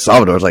down to El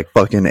Salvador is like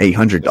fuking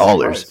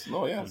 $800.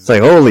 No, yeah. It's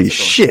like holy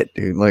shit,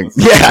 dude! Like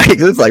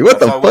it's like what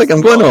the fuck?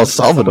 I'm going to El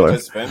Salvador.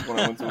 That's how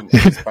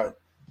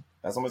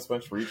much I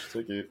spent for each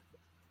ticket.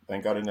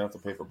 Thank God I didn't have to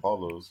pay for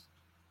Pablo's.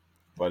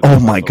 Oh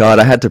my God,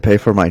 I had to pay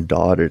for my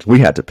daughters. We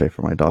had to pay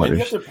for my daughters. Why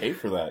did you have to pay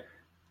for that?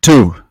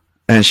 2,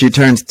 and she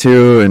turns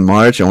 2 in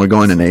March, and we're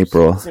going in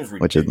April,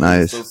 which is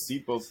nice. Those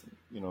seatbelts,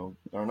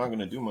 are not going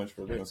to do much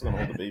for them. It's going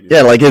to hold the baby.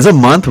 Yeah, like is a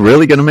month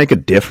really going to make a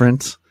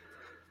difference?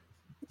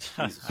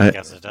 I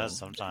guess it does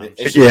sometimes.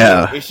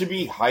 It should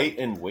be height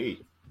and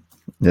weight.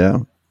 Yeah.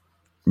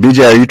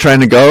 BJ, are you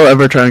trying to go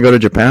to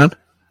Japan?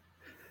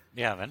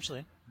 Yeah,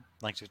 eventually.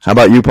 How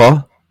about you,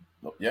 Paul?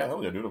 Yeah,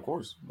 hell yeah, dude, of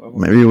course.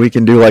 Maybe we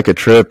can do like a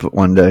trip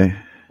one day.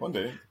 One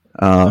day.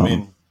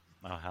 I'll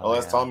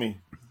ask Tommy.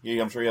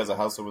 I'm sure he has a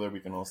house over there we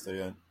can all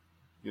stay at.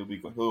 He'll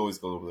always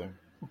go over there.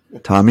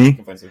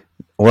 Tommy?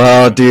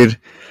 Well, dude,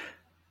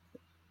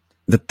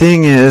 the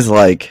thing is,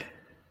 like,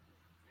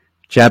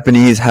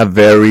 Japanese have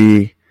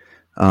very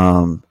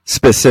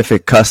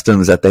specific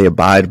customs that they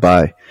abide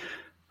by.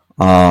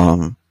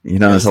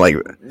 It's like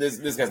this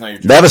guy's not your.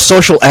 They have a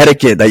social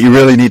etiquette that you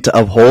really need to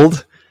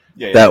uphold.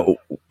 That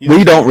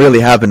we don't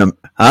really have in a.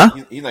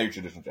 He's not your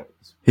traditional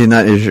Japanese. He's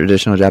not your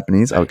traditional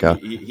Japanese. Okay.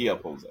 He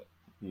upholds that.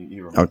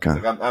 Okay.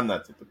 Like, I'm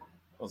not typical.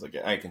 I was like,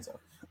 I can tell.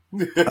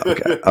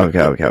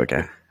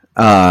 Okay.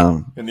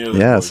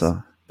 Yeah.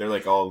 So they're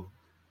like all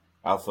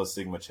Alpha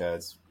Sigma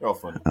Chads. They're all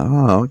funny.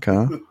 Oh,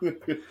 okay.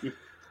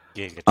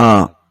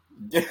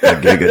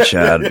 Giga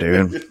Chad,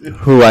 dude.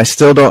 Who I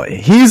still don't.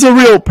 He's a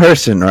real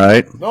person,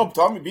 right? No,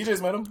 Tommy.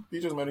 BJ's met him.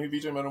 BJ met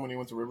him when he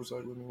went to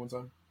Riverside with me one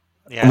time.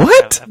 Yeah,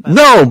 what?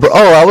 No, bro.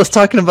 Oh, I was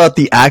talking about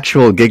the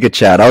actual Giga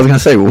Chad. I was gonna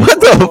say, what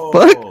the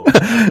fuck?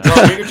 No,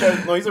 Giga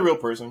Chad. No, he's a real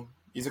person.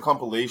 He's a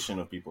compilation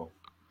of people.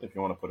 If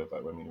you want to put it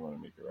that way, I mean, you want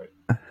to make it right.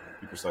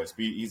 Be precise.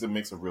 He's a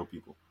mix of real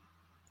people.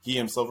 He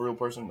himself a real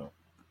person? No.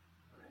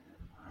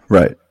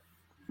 Right.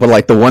 But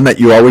like the one that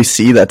you always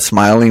see that's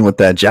smiling with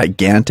that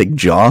gigantic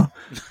jaw.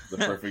 The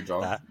perfect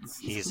jaw.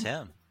 He's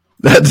him.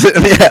 That's it.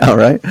 Yeah,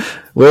 right.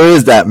 Where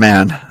is that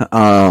man?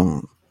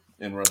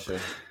 In Russia.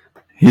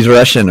 He's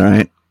Russian,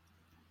 right?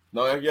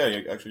 No,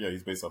 yeah, actually,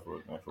 he's based off of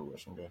an actual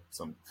Russian guy.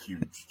 Some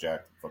huge,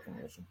 jacked fucking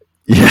Russian.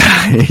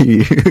 Yeah,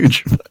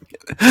 huge.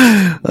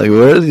 Like,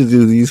 where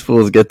do these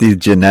fools get these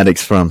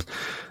genetics from?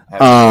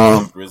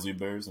 Grizzly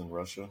bears in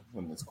Russia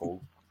when it's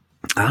cold.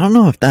 I don't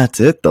know if that's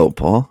it though,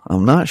 Paul.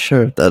 I'm not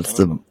sure if that's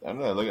I don't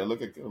know.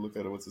 Look at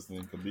it. What's his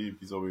name? Khabib.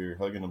 He's over here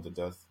hugging him to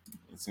death.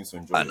 He seems to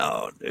enjoy. I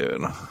know,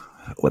 dude.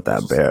 With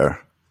that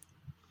bear.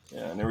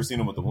 Yeah, I never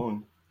seen him with the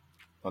wound.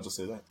 I'll just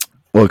say that.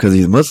 Well, because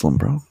he's Muslim,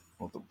 bro.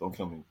 Well, don't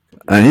kill me.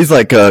 And he's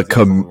like a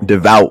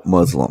devout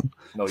Muslim.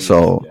 No,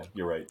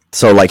 you're right.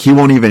 So, like, he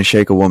won't even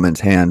shake a woman's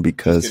hand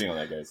because. Just kidding on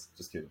that, guys.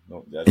 Just kidding.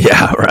 No,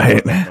 yeah,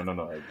 right.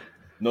 No.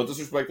 No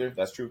disrespect there.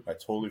 That's true. I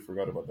totally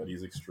forgot about that.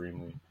 He's not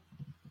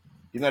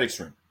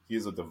extreme. He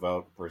is a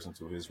devout person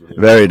to his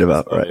religion. Very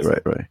devout. Right.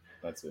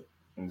 That's it.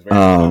 And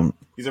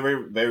he's a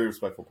very, very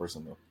respectful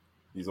person, though.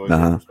 He's always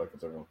very respectful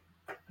to everyone.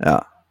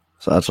 Yeah.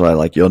 So that's why,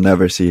 like, you'll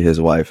never see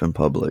his wife in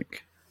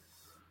public.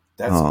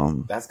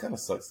 That's kind of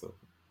sucks, though.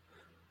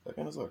 That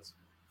kind of sucks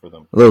for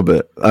them. A little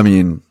bit. I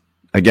mean,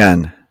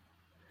 again,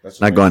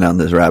 not going down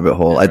this rabbit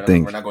hole. I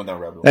think. We're not going down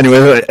rabbit hole.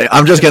 Anyway,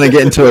 I'm just gonna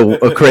get into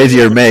a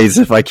crazier maze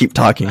if I keep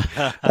talking.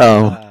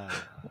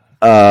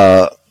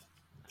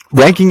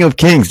 Ranking of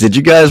Kings. Did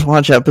you guys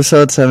watch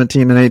episodes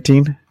 17 and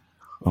 18?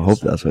 I hope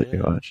that's what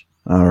you watched.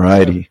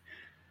 Alrighty.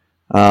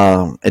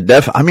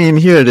 I mean,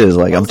 here it is.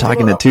 Like, I'm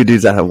talking to two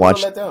dudes that have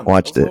watched it. I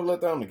was a little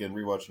let down again,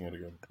 rewatching it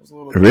again.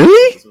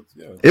 Really?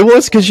 Yeah. It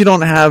was because you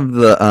don't have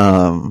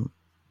the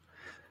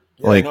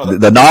Yeah, like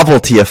the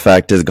novelty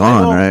effect is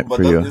gone, right? But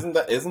for you.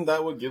 Isn't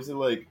that what gives it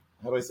like?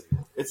 How do I say?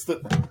 It's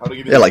the how do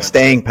you give it like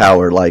staying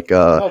power, like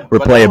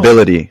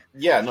replayability.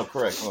 Yeah, no,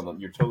 correct. No,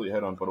 you're totally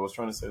head on. But I was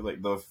trying to say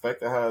like the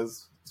effect it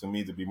has to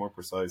me, to be more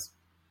precise,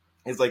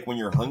 is like when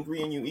you're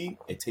hungry and you eat,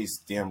 it tastes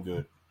damn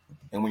good,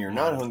 and when you're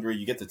not hungry,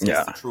 you get to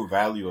taste the true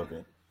value of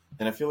it.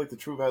 And I feel like the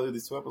true value of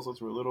these 2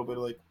 episodes were a little bit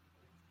like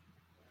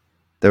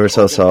they were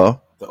so.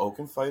 The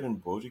Oaken fight in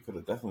Boji could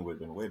have definitely would have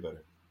been way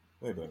better.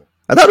 Way better.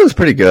 I thought it was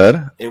pretty good.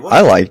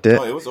 I liked it.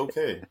 No, it was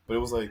okay, but it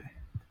was like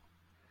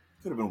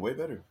could have been way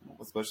better,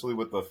 especially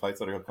with the fights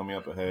that are coming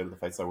up ahead. The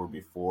fights that were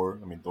before.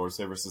 I mean,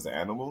 Dorsey versus the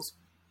Animals.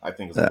 I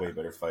think it's a way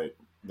better fight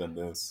than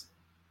this.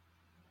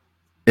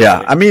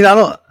 Yeah, I mean, I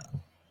don't.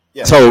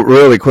 Yeah. So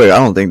really quick, I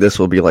don't think this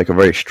will be like a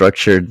very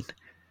structured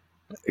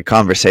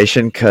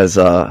conversation because,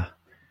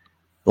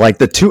 like,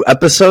 the 2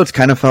 episodes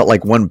kind of felt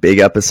like one big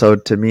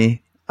episode to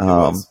me.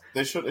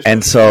 They should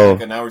and so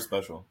like an hour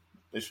special.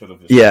 They should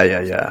have.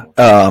 Yeah.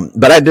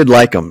 But I did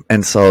like them,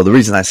 and so the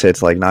reason I say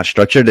it's like not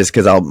structured is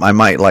because I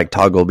might like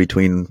toggle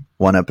between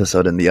one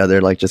episode and the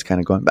other, like just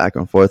kind of going back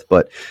and forth.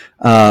 But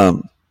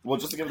well,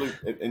 just to give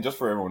and just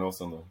for everyone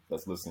else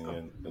that's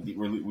listening in,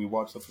 we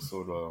watched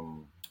episode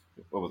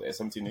what was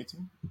it, 17-18,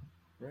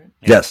 right?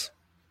 Yes.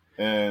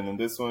 And in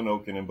this one,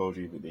 Oaken and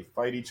Boji, they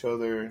fight each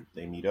other.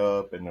 They meet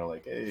up, and they're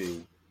like, "Hey,"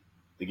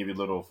 they give you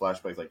little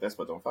flashbacks like this,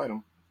 but don't fight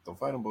him. Don't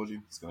fight him,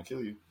 Boji. He's gonna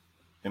kill you.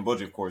 And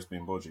Boji, of course,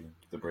 being Boji,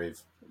 the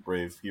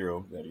brave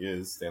hero that he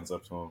is, stands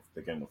up to him.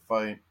 They get in a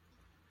fight.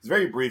 It's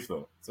very brief,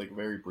 though. It's like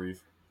very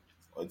brief.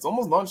 It's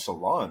almost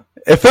nonchalant.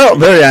 It felt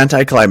very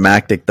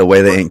anticlimactic the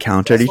way they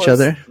encountered each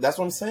other. That's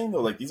what I'm saying,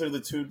 though. Like, these are the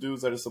 2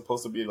 dudes that are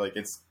supposed to be, like,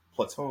 it's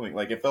platonic.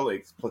 Like, it felt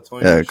like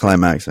platonic. Yeah,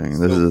 climaxing.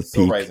 This is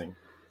still rising.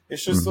 It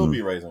should still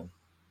be rising.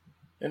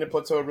 And it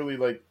plateaued really,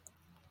 like,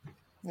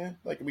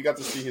 like, we got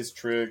to see his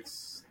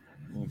tricks.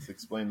 Let's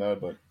explain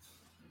that, but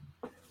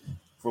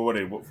for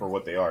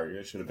what they are,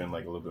 it should have been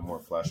like a little bit more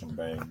flash and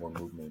bang, more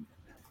movement.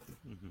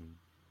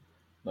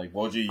 Like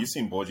Boji, you've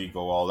seen Boji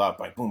go all out,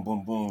 like boom,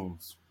 boom, boom.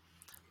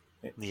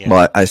 Yeah.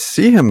 Well, I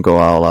see him go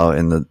all out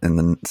in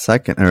the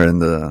second or in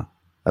the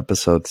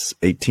episodes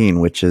 18,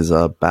 which is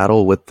a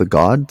battle with the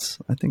gods,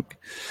 I think.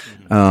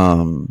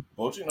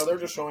 Boji, no, they're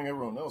just showing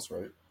everyone else,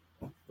 right?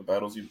 The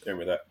battles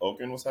that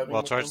Oaken was having.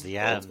 Well, towards the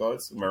end,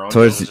 towards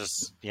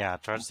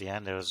the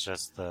end, it was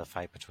just the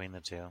fight between the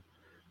 2.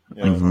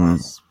 Yeah. Like the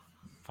last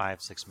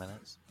 5-6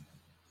 minutes.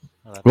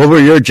 What were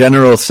your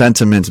general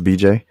sentiments,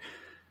 BJ?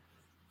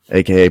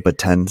 AKA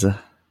Potenza.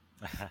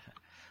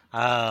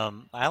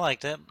 I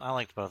liked it. I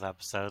liked both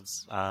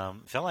episodes. I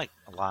feel like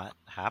a lot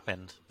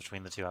happened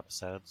between the 2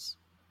 episodes.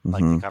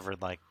 Like we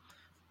covered like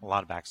a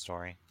lot of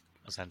backstory,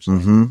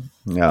 essentially.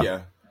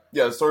 Yeah.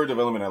 The story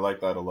development, I like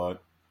that a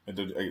lot.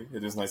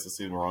 It is nice to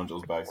see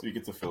Moranjo's back, so you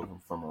get to feel him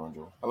from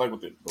Moranjo. I like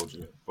what they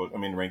did, but I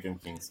mean, Rankin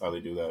Kings, how they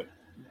do that.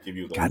 Give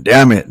you God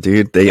damn it,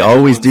 dude! They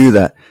always do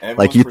that.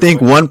 Like you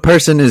think one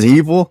person is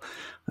evil,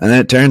 and then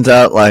it turns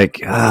out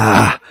like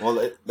why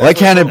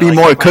can't it be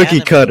more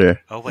cookie cutter?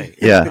 Oh wait,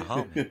 yeah,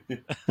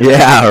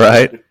 yeah,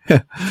 right.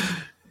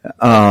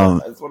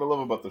 That's what I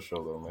love about the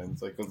show, though, man.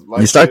 It's like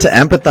you start to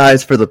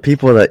empathize for the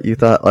people that you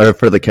thought, or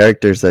for the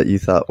characters that you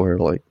thought were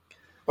like.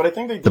 But I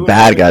think they do the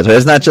bad guys. Right?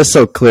 It's not just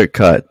so clear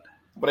cut.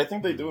 But I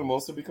think they do it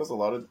mostly because a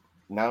lot of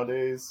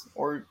nowadays,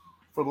 or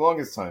for the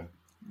longest time,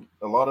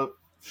 a lot of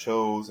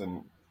shows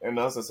and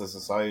us as a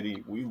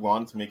society, we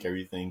want to make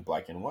everything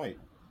black and white.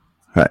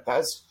 Right.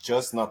 That's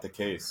just not the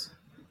case.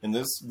 And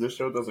this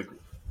show does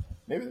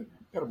maybe I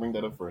gotta bring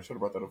that up for. I should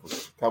have brought that up for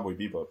Cowboy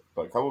Bebop.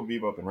 But Cowboy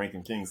Bebop and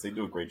Rankin Kings, they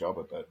do a great job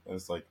at that. And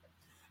it's like,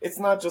 it's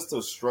not just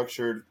a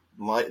structured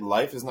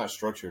life is not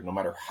structured. No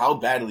matter how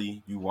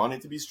badly you want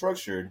it to be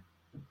structured,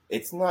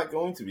 it's not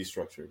going to be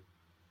structured.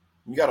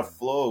 You gotta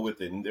flow with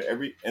it, and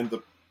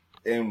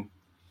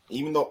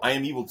even though I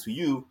am evil to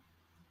you,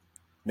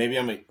 maybe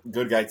I'm a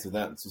good guy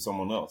to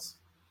someone else,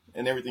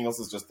 and everything else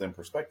is just in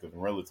perspective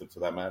and relative to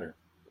that matter.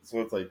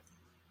 So it's like,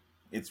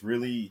 it's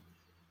really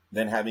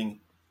then having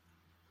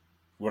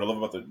what I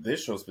love about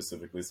this show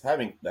specifically is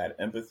having that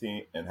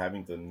empathy and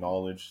having the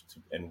knowledge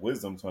and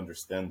wisdom to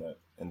understand that,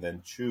 and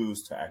then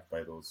choose to act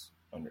by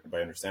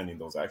understanding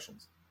those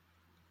actions.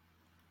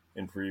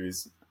 In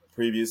previous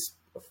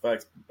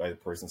effects by the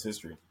person's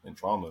history and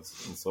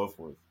traumas and so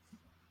forth,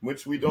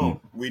 which we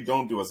don't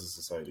do as a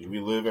society.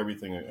 We live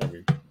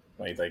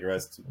I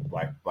digress to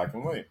black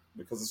and white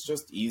because it's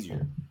just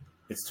easier.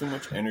 It's too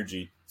much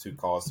energy to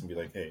cost and be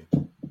like, hey,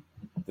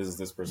 this is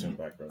this person's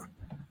background.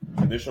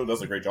 And this show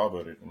does a great job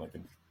at it. And like,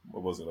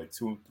 what was it, like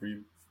 2, 3?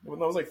 Well,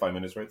 no, it was like 5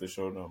 minutes, right? They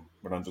showed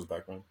Moranjo's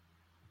background,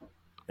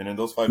 and in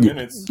those 5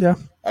 minutes,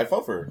 I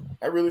felt for her.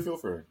 I really feel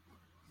for her.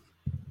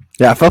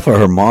 Yeah, I felt for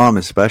her mom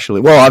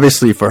especially. Well,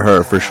 obviously for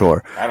her, for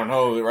sure. I don't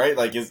know, right?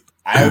 Like,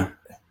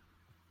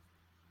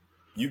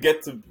 you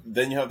get to,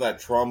 then you have that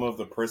trauma of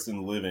the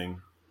person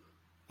living,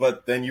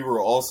 but then you were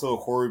also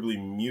horribly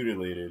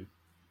mutilated.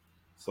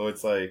 So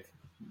it's like,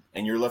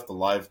 and you're left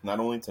alive not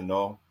only to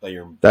know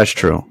that that's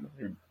true.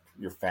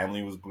 Your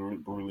family was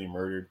brutally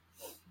murdered.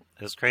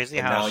 It was crazy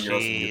how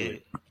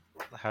she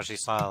how she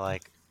saw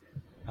like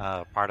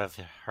part of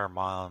her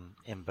mom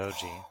in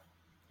Boji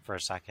for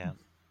a second.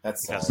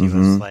 That's because sad. he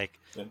was like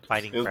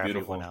fighting for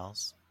beautiful. everyone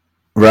else.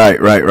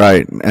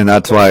 Right, and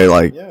that's why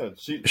like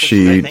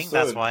she I think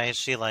that's why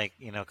she like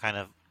kind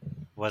of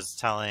was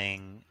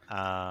telling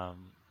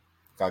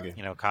Kage.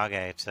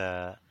 Kage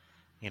to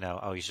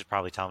oh, you should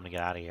probably tell him to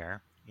get out of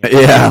here.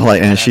 Yeah,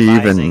 like, and she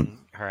even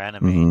her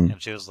enemy,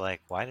 and she was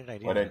like, "Why did I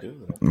do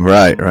that?"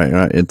 Right.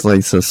 It's like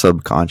a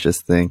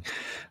subconscious thing.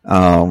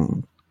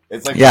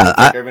 It's like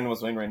everyone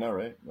was saying right now,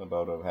 right?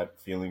 About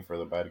feeling for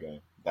the bad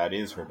guy. That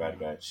is her bad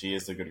guy. She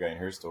is the good guy in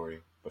her story,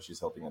 but she's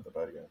helping out the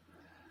bad guy.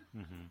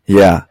 Mm-hmm.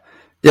 Yeah.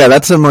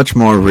 That's a much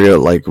more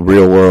real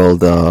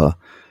world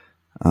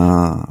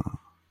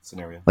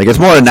scenario. Like it's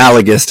more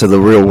analogous to the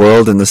real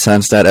world in the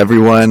sense that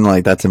everyone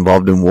like that's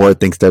involved in war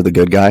thinks they're the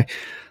good guy.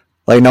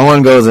 Like no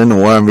one goes into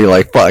war and be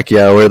like, "Fuck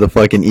yeah, we're the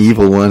fucking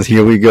evil ones.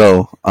 Here we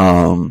go."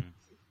 And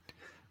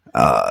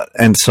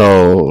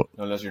so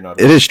unless you're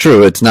not, it is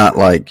true. It's not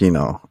like I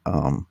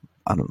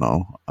don't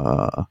know.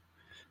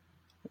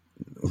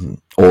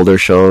 Older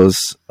shows,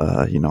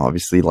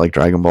 obviously like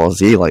Dragon Ball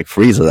Z, like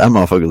Frieza, that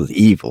motherfucker was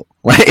evil.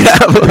 Like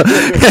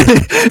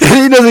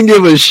he doesn't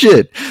give a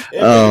shit. You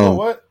know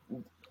what?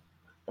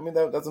 I mean,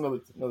 that's another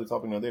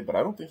topic another day, but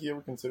I don't think he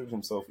ever considered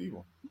himself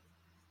evil.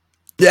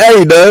 Yeah,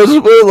 he does.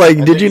 But,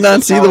 like, did you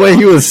not see the way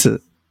he was?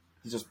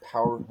 He's just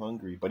power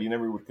hungry, but he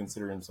never would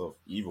consider himself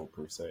evil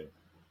per se.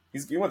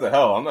 He went to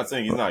hell. I'm not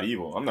saying he's not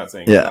evil. I'm not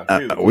saying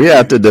we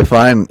have to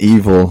define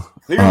evil.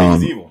 Clearly,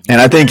 he's evil.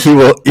 And I think he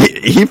will.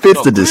 He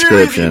fits the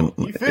description.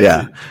 He fits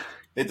it.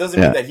 It doesn't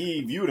mean that he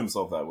viewed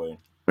himself that way.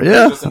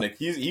 Yeah,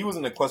 he was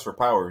in a quest for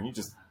power.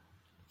 He's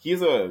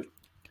a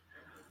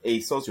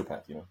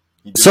sociopath.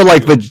 So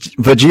like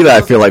Vegeta,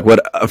 I feel like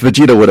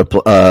Vegeta would have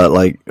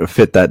like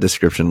fit that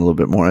description a little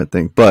bit more. I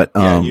think, but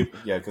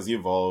because he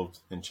evolved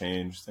and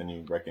changed and he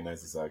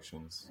recognized his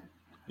actions.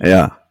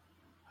 Yeah,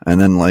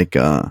 and then like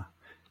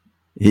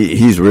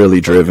he's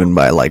really driven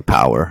by like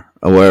power.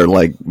 Where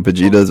like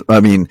Vegeta's,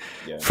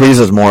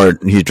 Frieza's more.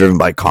 He's driven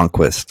by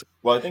conquest.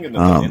 Well, I think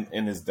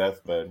in his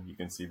deathbed, you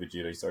can see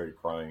Vegeta. He started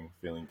crying,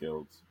 feeling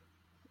guilt,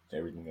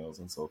 everything else,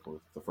 and so forth.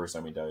 The first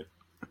time he died.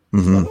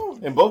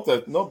 Mm-hmm. And both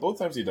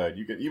times he died.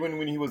 Even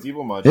when he was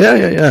evil Majin.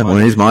 Yeah.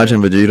 When he's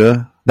Majin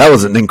Vegeta, that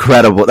was an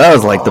incredible. That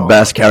was like the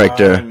best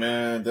character. God,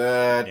 man,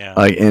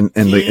 like in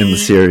the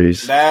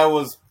series. That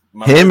was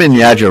him and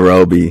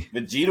Yajirobe.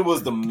 Vegeta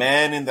was the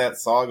man in that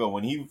saga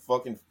when he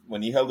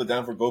held it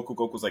down for Goku.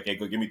 Goku was like, "Hey,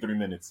 go give me 3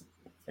 minutes.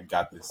 I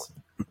got this."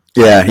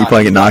 Yeah, he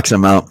fucking knocks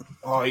him out.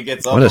 Oh, he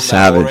gets up. What a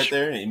savage! Right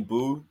there, and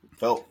Buu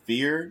felt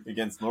fear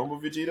against normal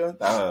Vegeta.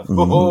 That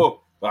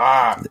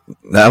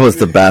was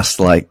the best.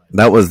 Like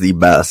that was the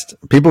best.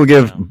 People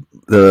give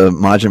the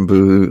Majin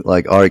Buu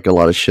like arc a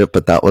lot of shit,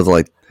 but that was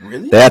like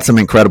they had some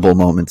incredible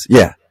moments.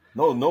 Yeah.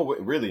 No,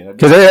 really.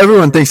 Because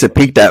everyone thinks it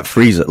peaked at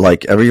Frieza.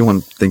 Like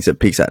everyone thinks it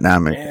peaks at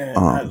Namek. Man,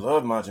 I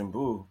love Majin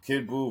Buu.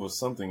 Kid Buu was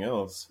something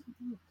else.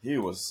 He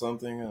was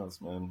something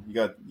else, man. You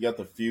got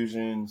the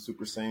fusion,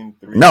 Super Saiyan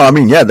 3. No, I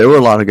mean, yeah, there were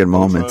a lot of good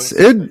moments.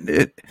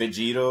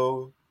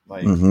 Vegito,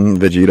 like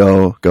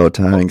Vegito,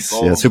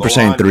 Gotenks, Super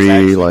Saiyan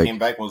 3, like came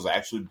back and was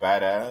actually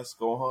badass.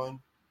 Gohan.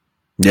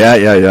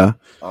 Yeah.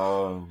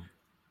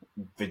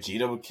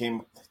 Vegeta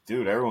came,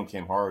 dude. Everyone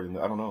came hard, and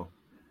I don't know.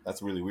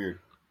 That's really weird.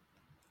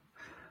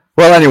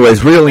 Well,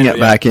 anyways, reeling it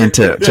back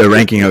into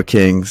Ranking of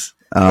Kings.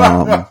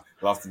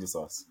 Lost in the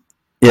sauce.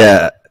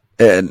 Yeah,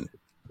 and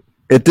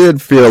it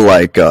did feel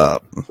like I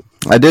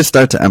did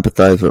start to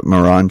empathize with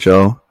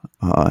Miranjo,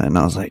 and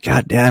I was like,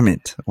 God damn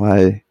it,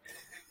 why?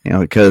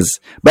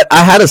 But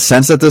I had a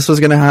sense that this was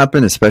going to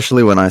happen,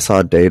 especially when I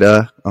saw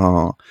Data,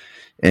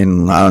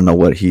 and I don't know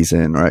what he's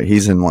in, right?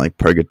 He's in like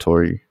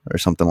purgatory or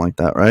something like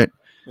that, right?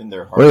 In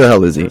their heart. Where the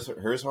hell is he?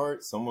 Hers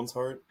heart? Someone's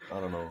heart?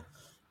 I don't know.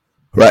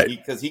 Right.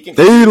 Because he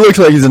looks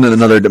like he's in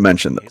another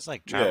dimension, though. He's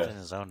like trapped in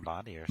his own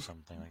body or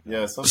something like that.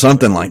 Yeah,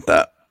 something like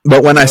that.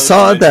 But when I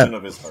saw that,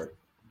 of his heart,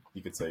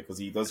 you could say, because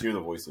he does hear the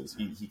voices.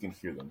 He can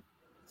hear them.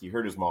 He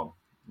heard his mom.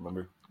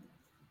 Remember?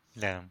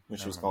 Yeah. When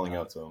she was calling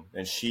out to him,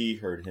 and she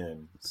heard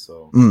him.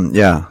 So.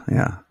 Yeah.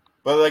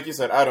 But like you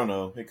said, I don't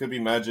know. It could be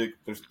magic.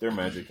 There's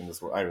magic in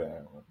this world. I don't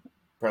know.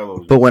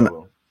 Parallel. But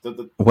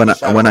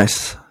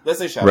let's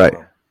say Shadow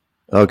Realm.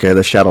 Okay,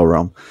 the Shadow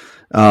Realm.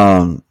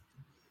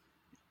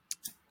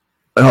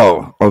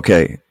 Oh,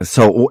 okay.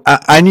 So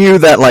I knew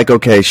that, like,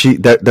 okay,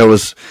 there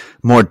was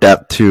more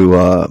depth to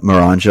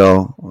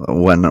Miranjo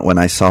when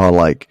I saw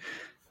like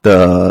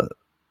her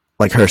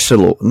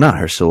silhouette, not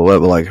her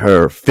silhouette, but like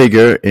her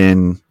figure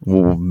in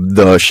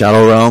the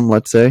Shadow Realm,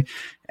 let's say,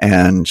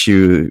 and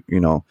she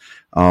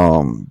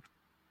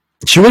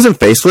wasn't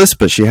faceless,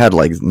 but she had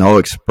like no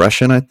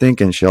expression, I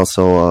think, and she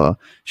also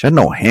she had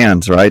no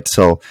hands, right?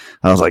 So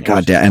I was like,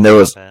 God damn, and there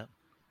was,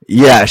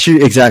 she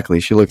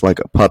looked like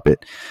a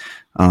puppet.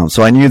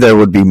 So I knew there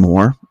would be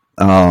more.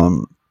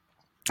 And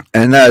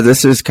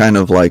this is kind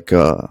of like,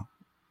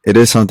 it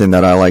is something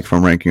that I like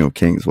from Ranking of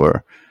Kings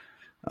where,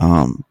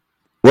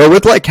 Well,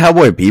 with like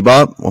Cowboy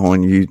Bebop,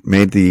 when you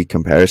made the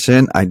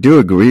comparison, I do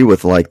agree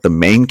with like the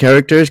main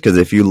characters because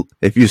if you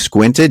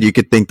squinted, you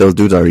could think those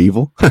dudes are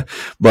evil,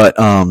 but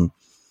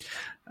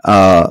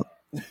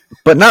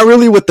but not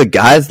really with the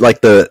guys like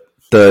the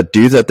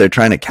dudes that they're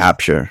trying to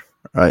capture,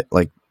 right?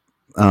 Like,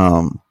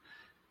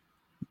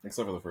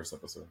 except for the first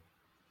episode.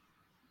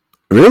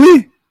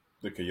 Really?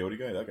 The coyote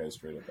guy, that guy's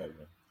straight up bad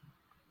guy.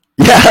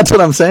 Yeah, that's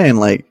what I'm saying.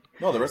 Like,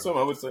 no, the rest of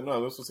them, I would say no. I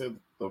would say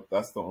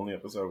that's the only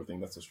episode I would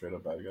think that's a straight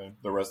up bad guy.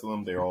 The rest of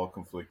them, they're all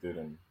conflicted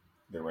and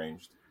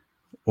deranged.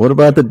 What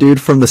about the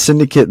dude from the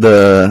Syndicate?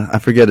 I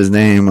forget his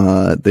name.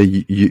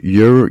 The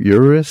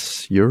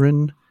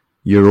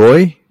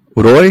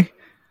Uroi,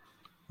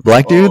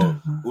 black dude.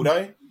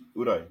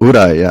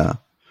 Udai, yeah.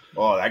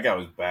 Oh, that guy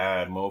was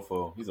bad,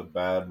 mofo. He's a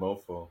bad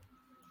mofo.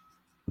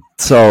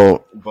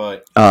 So,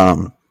 but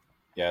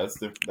yeah,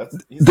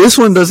 this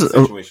one doesn't.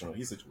 Situational.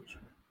 He's situational.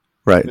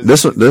 Right.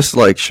 This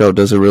like show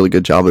does a really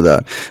good job of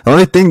that. The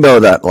only thing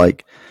though that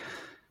like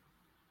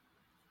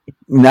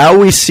now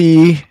we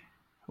see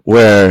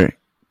where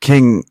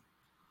King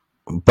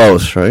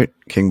Bose, right?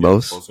 King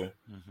Bose.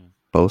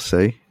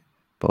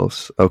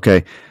 Bose.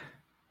 Okay.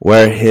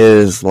 Where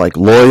his like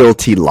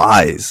loyalty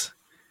lies.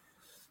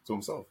 To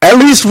himself. At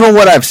least from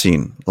what I've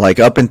seen. Like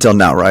up until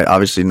now, right?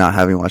 Obviously not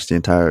having watched the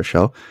entire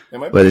show.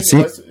 But it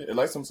seems it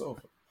lies himself.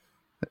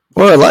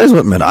 Well, it lies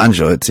with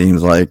Miranjo, it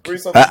seems like.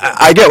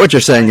 I get what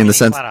you're saying in the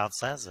sense. He flat out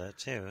says it,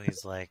 too.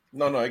 He's like...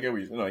 No, I get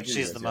what you...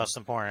 she's the most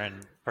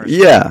important person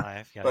in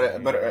life.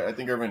 But I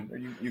think,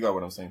 Irvin, you got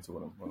what I'm saying,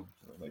 too.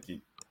 Like,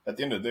 at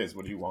the end of the day, it's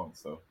what he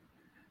wants, so...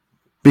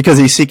 Because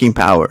he's seeking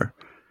power.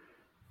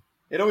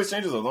 It always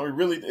changes, though.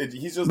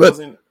 He just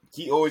doesn't...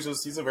 He always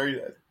just... He's a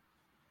very...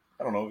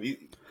 I don't know. He's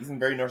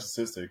very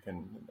narcissistic,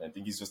 and I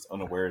think he's just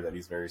unaware that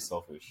he's very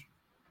selfish.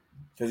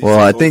 Because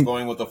he's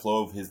going with the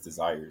flow of his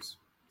desires.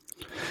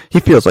 He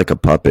feels like a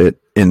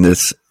puppet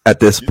at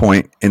this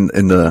point in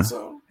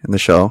the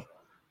show.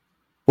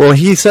 Well,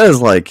 he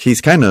says like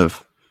he's kind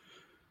of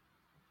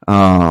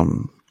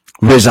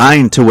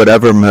resigned to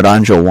whatever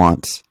Miranjo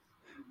wants.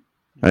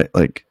 Right?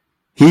 Like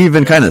he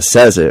even kind of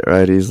says it,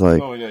 right? He's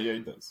like, "Oh yeah, he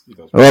does.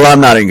 Well,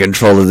 I'm not in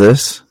control of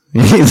this."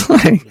 He's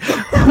like,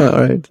 all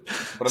right.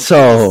 But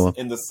I'm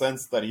in the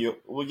sense that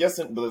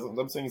but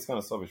I'm saying he's kind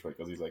of selfish, right?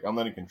 Because he's like, I'm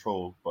not in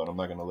control, but I'm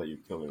not going to let you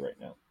kill it right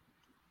now.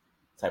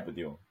 Type of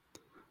deal.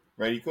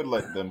 Right? He could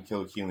let them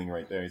kill Keeling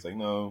right there. He's like,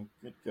 no,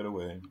 get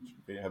away.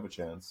 You have a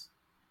chance.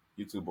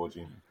 You too,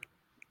 Boji.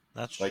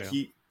 That's like,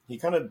 true. He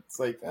kind of, it's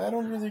like, I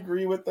don't really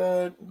agree with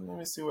that. Let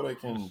me see what I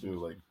can do.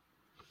 Like,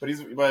 but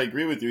I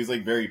agree with you. He's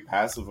like very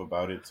passive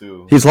about it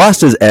too. He's lost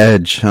his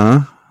edge,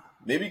 huh?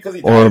 Maybe because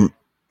he died. Or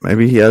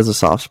maybe he has a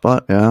soft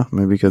spot. Yeah,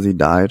 maybe because he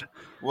died.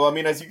 Well, I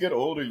mean, as you get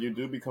older, you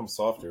do become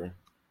softer.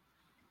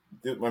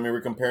 I mean,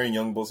 we're comparing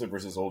young Bolser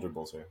versus older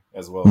Bolser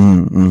as well.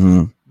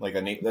 Mm-hmm. Like,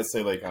 let's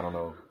say, like, I don't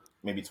know,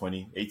 maybe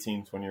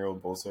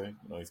 20-year-old Bolser.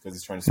 Because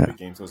he's trying to spit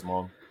game to his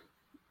mom.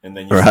 And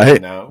then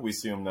we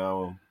see him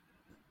now.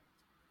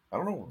 I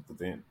don't know what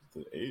the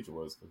age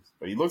was,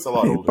 but he looks a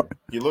lot older.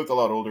 He looked a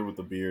lot older with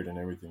the beard and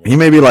everything. He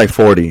may be like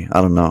 40.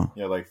 I don't know.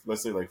 Yeah, like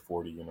let's say like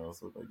 40.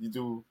 So like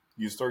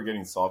you start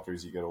getting softer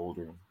as you get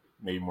older,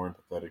 maybe more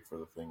empathetic for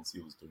the things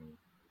he was doing.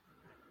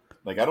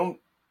 Like I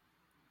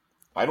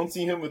don't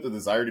see him with the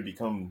desire to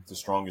become the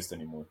strongest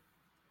anymore.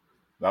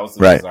 That was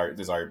the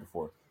desire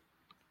before.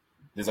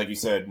 Just like you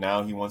said,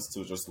 now he wants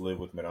to just live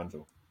with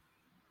Miranjo.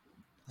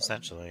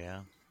 Essentially,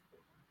 yeah.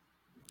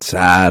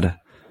 Sad.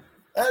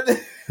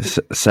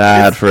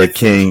 Sad for a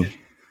king.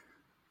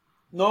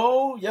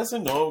 No, yes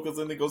and no, because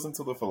then it goes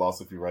into the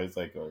philosophy, right? It's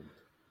like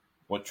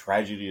what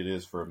tragedy it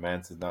is for a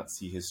man to not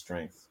see his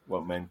strength,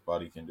 what man's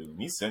body can do.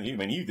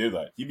 And he did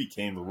that. He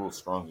became the world's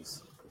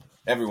strongest.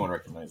 Everyone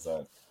recognized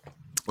that.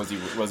 Was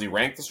he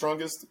ranked the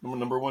strongest?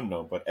 Number one,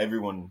 no. But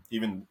everyone,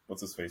 even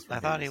what's his face? I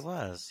thought he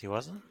was. He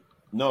wasn't.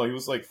 No, he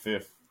was like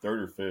third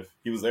or fifth.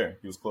 He was there.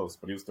 He was close,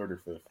 but he was third or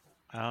fifth.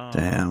 Oh.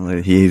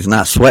 Damn, he's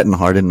not sweating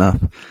hard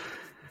enough.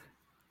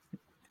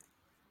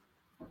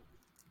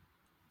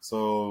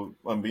 So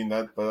I'm being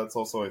that, but that's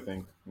also I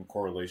think in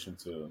correlation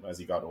to as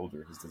he got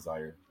older, his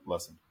desire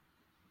lessened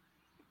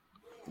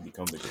to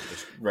become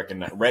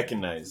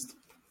recognized.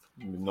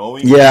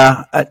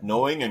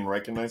 Knowing and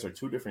recognize are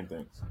two different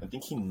things. I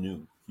think he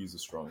knew he was the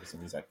strongest,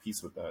 and he's at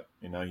peace with that,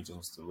 and now he just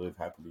wants to live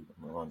happily with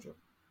Miranjo.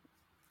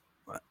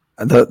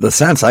 The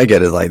sense I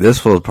get is like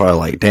this was probably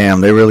like,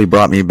 damn, they really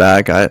brought me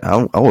back. I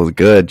was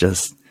good,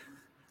 just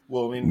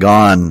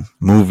gone,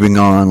 moving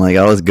on. Like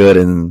I was good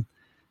and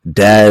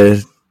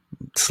dead.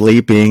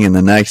 Sleeping in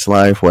the next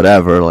life,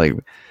 whatever. Like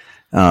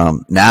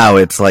now,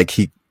 it's like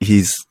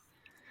he's.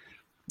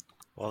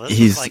 Well, this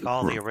is like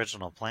all the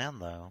original plan,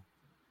 though.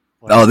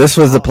 Like, this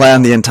was the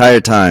plan the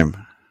entire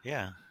time.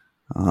 Yeah.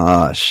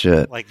 Oh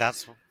shit! Like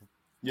that's.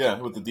 Yeah,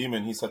 with the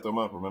demon, he set them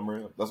up.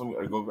 Remember, that's when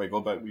I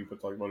go back. We were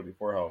talking about it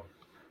before. How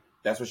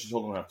that's what she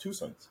told him to have two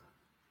sons.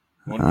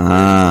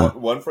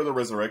 One for the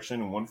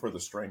resurrection and one for the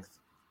strength.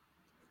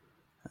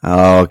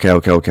 Oh,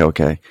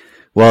 okay.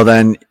 Well,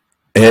 then.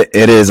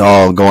 It is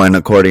all going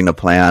according to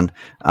plan.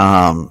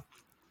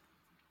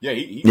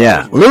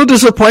 Yeah, a little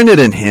disappointed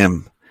in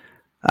him.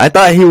 I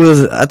thought he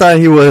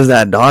was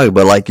that dog,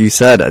 but like you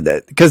said,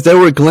 because there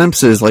were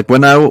glimpses, like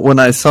when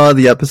I saw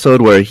the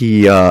episode where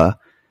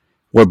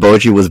where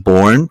Boji was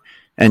born,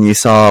 and you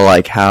saw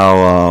like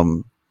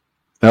how,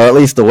 or at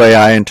least the way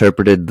I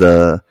interpreted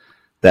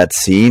that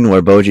scene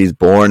where Boji's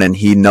born and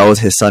he knows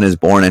his son is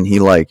born, and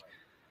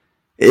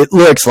it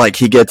looks like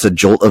he gets a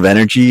jolt of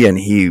energy and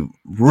he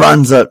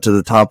runs up to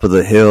the top of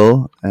the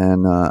hill,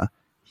 and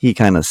he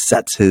kind of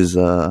sets his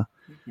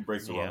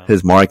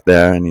mark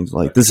there, and he's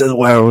like, "This is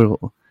where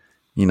we'll,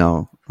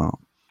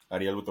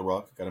 Ariel with the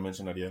rock. Gotta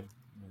mention Ariel.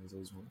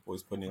 He's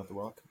always putting out the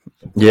rock.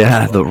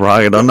 Yeah, the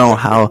rock. I don't know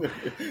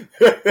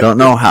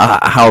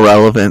how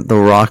relevant the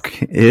rock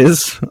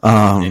is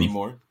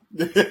anymore,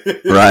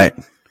 right?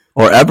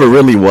 Or ever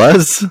really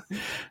was.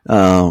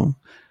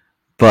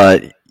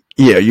 But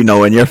yeah,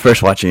 when you're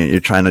first watching it, you're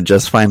trying to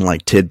just find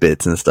like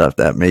tidbits and stuff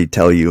that may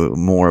tell you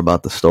more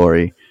about the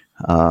story.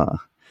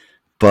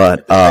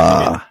 But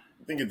I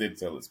think it did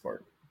tell its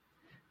part.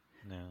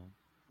 No,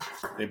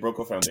 they broke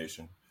a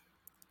foundation.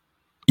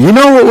 You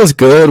know what was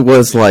good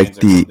was like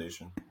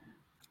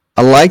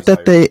I like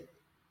that they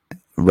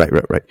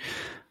right.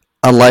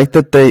 I like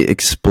that they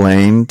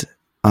explained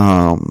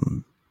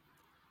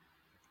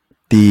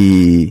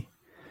the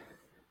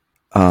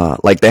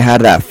like they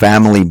had that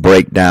family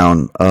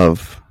breakdown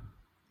of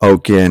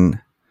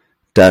Oaken,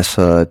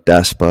 Dessa,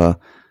 Despa.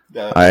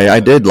 I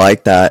did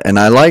like that, and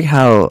I like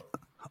how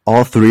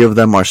all three of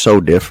them are so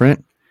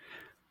different.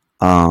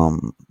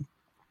 And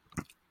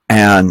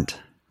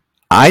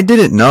I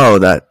didn't know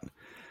that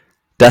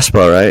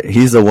Despa, right?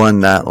 He's the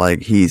one that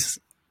like he's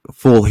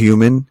full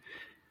human,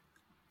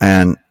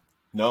 and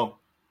no,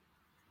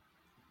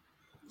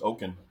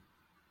 Oaken.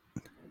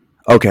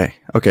 Okay,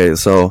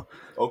 so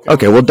Oaken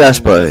okay, well,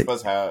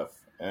 Despa's half,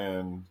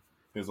 and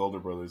his older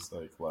brother's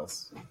like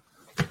less.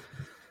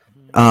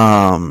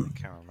 I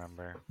can't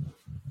remember.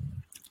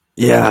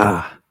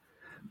 Yeah,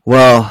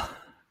 well,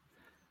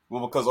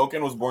 because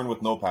Oaken was born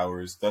with no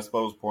powers.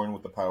 Despa was born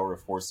with the power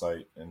of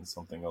foresight and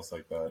something else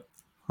like that.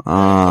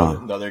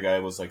 The other guy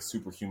was like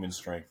superhuman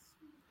strength.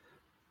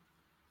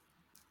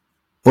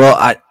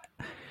 Well,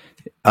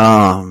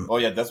 oh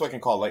yeah, Despa can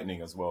call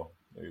lightning as well.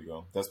 There you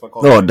go. Despa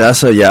calls. Oh,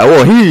 Dessa, yeah.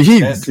 Well,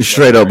 he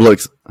straight up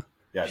looks.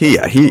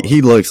 Yeah,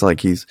 he looks like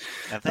he's.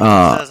 I think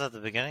it says at the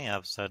beginning of the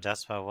episode,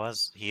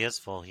 Despa he is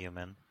full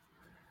human.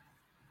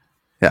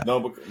 Yeah. No,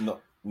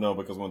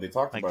 because when they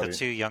talked about it, like the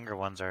two younger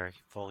ones are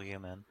full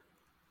human.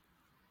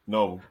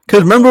 No,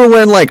 because remember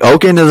when like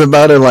Oaken is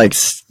about to like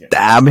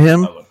stab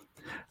him,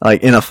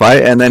 like in a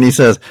fight, and then he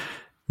says,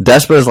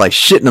 Despa is like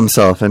shitting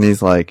himself, and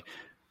he's like,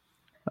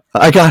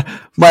 "I got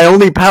my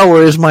only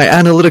power is my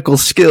analytical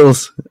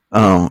skills,"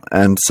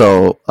 and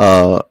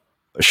so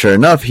sure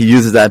enough, he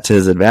uses that to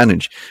his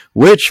advantage.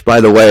 Which, by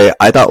the way,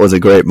 I thought was a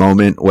great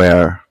moment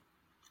where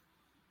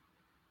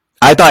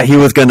I thought he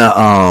was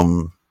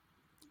gonna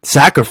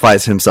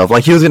sacrifice himself,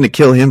 like he was gonna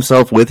kill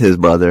himself with his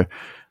brother,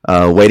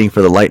 waiting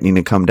for the lightning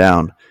to come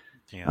down.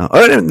 Yeah.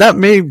 That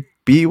may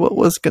be what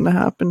was going to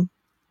happen.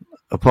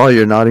 Paul,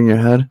 you're nodding your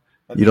head.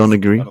 You don't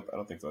agree? I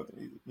don't think so.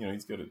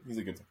 He's good. He's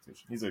a good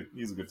tactician. He's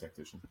a good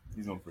tactician.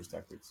 He's known for his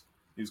tactics.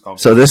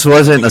 So this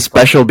wasn't a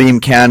special beam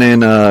cannon,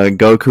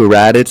 Goku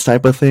Raditz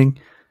type of thing.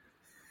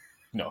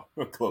 No,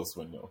 a close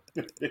one. No.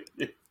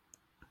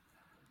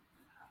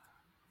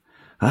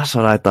 That's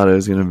what I thought it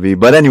was going to be.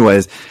 But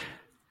anyways,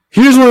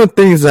 here's one of the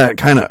things that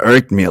kind of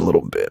irked me a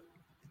little bit.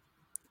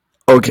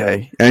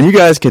 Okay, and you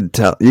guys can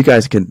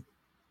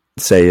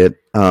say it.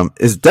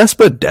 Is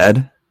Despa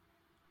dead?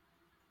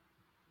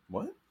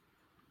 What?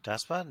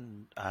 Despa?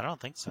 I don't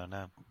think so,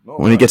 no.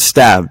 When he gets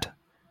stabbed?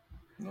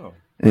 No.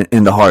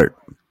 In the heart?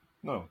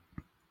 No.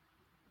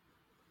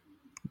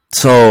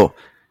 So...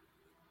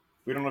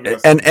 We don't know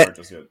if he got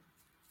just yet.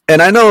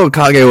 And I know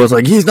Kage was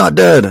like, he's not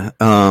dead.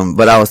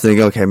 But I was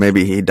thinking, okay,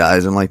 maybe he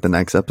dies in like the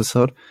next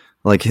episode.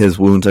 Like his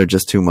wounds are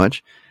just too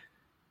much.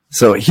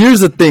 So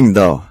here's the thing,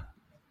 though.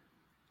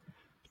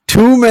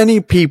 Too many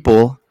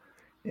people,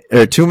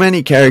 or too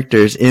many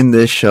characters in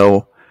this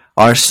show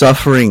are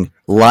suffering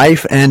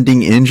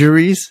life-ending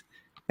injuries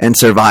and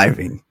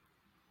surviving.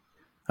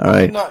 All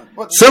right,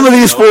 some of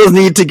these fools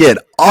need to get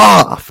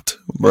offed,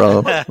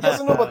 bro.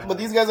 But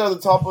these guys are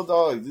the top of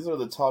dogs. These are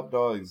the top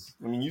dogs.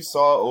 I mean, you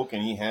saw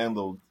Oaken; he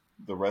handled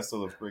the rest of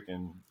the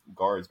freaking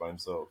guards by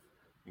himself.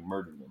 He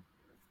murdered them.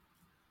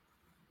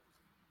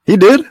 He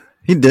did.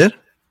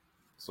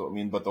 So I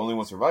mean, but the only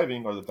ones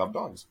surviving are the top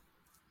dogs.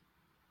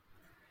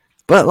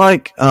 But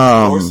like,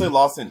 Dorsey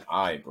lost an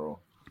eye, bro,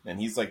 and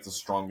he's like the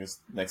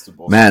strongest next to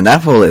both. Man,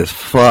 that fool is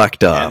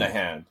fucked up. And a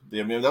hand.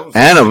 I mean, that was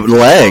and a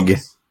leg.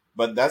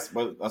 But that's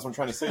what I'm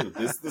trying to say.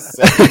 This is the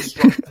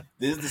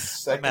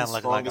second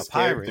strongest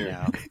character.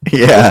 Now.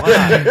 Yeah,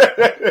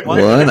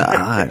 one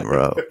eye,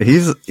 bro.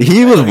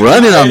 He was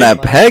running on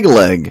that peg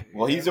leg.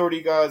 Well, he's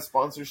already got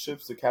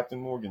sponsorships to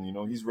Captain Morgan. You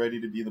know, he's ready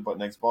to be the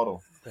next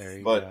bottle. There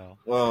you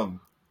go.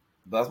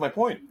 That's my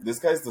point. This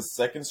guy's the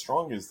second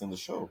strongest in the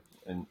show,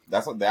 and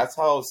that's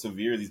how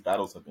severe these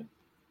battles have been.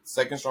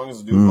 Second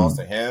strongest dude lost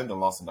a hand and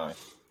lost an eye.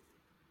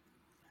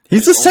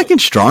 He's the second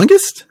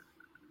strongest?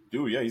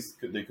 Dude, yeah,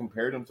 they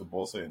compared him to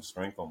Bose in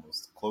strength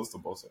almost. Close to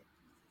Bose.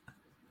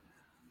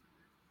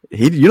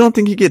 You don't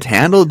think he gets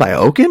handled by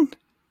Oaken?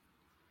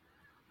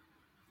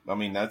 I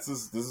mean, this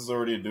is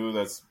already a dude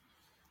that's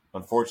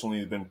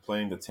unfortunately been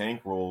playing the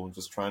tank role,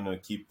 just trying to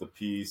keep the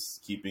peace,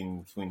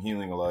 keeping Queen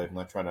Healing alive,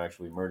 not trying to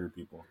actually murder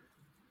people.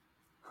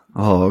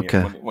 Oh,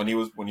 okay. When he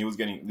was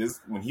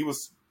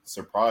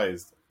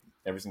surprised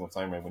every single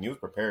time, right? When he was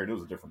prepared, it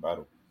was a different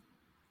battle.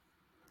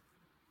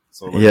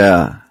 So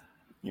yeah,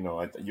 you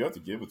have to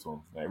give it to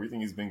him.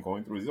 Everything he's been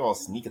going through, these are all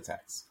sneak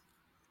attacks.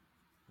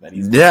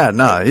 He's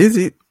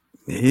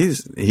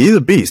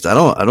a beast. I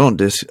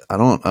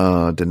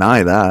don't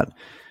deny that.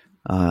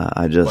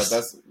 I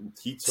just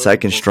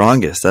second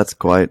strongest. That's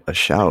quite a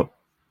shout.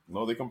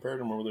 No, they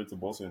compared him over there to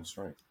Bolsa in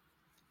strength.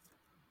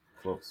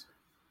 Close.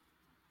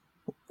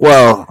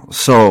 Well,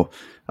 so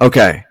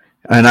okay,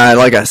 and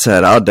like I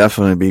said, I'll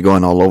definitely be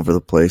going all over the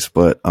place.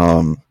 But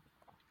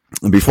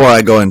before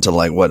I go into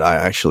like what I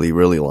actually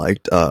really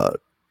liked, how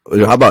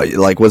about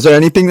like, was there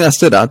anything that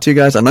stood out to you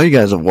guys? I know you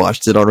guys have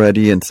watched it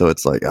already, and so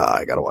it's like,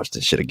 I gotta watch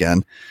this shit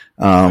again.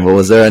 But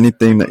was there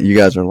anything that you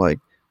guys are like,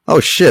 oh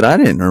shit, I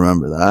didn't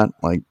remember that?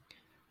 Like,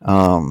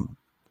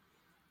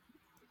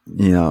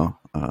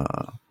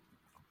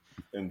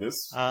 in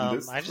this, I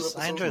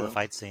enjoy the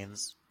fight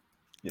scenes.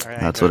 Yeah.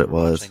 That's what it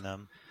was.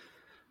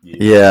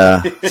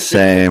 Yeah,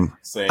 same.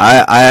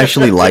 I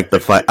actually like the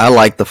fight. I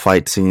like the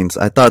fight scenes.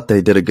 I thought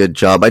they did a good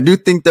job. I do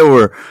think there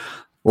were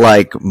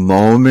like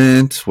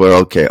moments where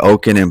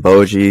Oaken and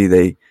Boji,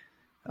 they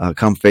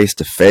come face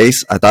to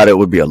face. I thought it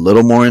would be a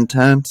little more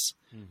intense.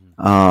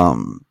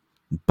 Mm-hmm.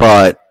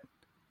 But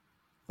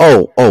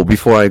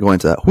before I go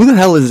into that, who the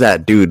hell is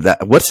that dude?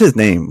 What's his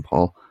name,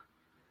 Paul?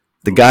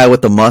 The guy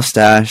with the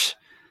mustache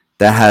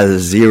that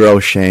has zero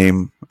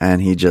shame,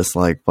 and he just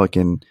like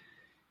fucking.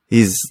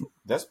 He's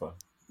Despa.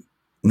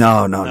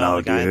 No,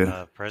 the guy in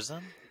the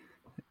prison?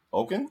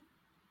 Oaken?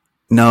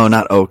 No,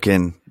 not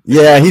Oaken.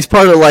 Yeah, he's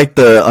part of like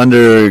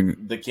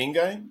the king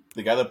guy?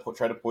 The guy that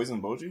tried to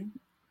poison Boji?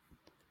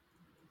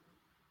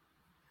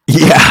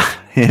 Yeah,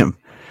 him.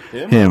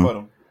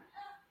 Him?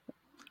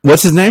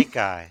 What's his name?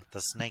 The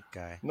snake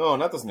guy. No,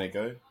 not the snake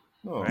guy.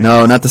 No.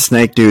 No, not the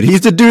snake dude.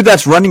 He's the dude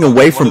that's running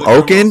away from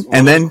Oaken,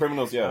 and then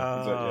criminals. Yeah,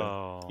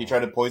 exactly. He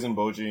tried to poison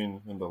Boji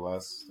in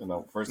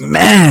the first.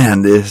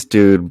 Man, this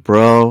dude,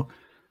 bro.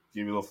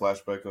 Give you a little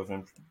flashback of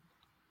him.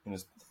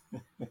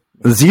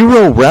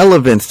 Zero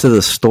relevance to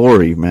the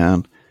story,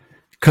 man.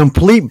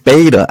 Complete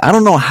beta. I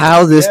don't know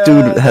how this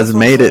dude has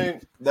made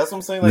it. That's what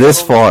I'm saying. Like, this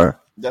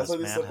far. That's why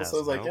this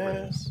episode's like,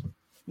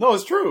 no,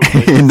 it's true.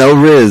 No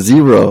riz,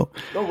 zero.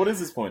 No, what is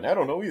this point? I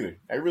don't know either.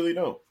 I really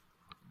don't.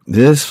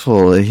 This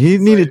fool, he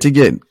needed to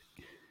get.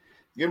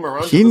 Get him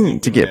around. He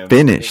needed to get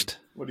finished.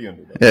 What are you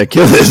gonna do? Yeah,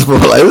 kill this fool.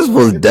 Like, this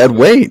fool's dead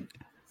weight.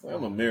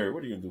 I'm a mirror.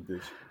 What are you gonna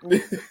do,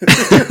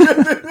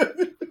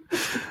 bitch?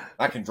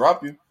 I can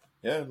drop you.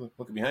 Yeah,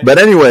 look behind. But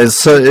anyways,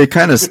 so it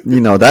kind of,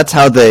 that's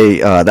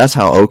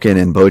how Oaken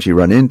and Boji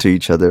run into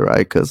each other, right?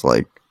 Because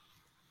like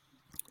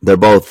they're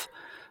both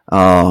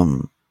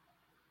trying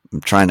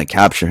to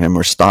capture him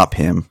or stop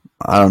him.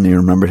 I don't even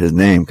remember his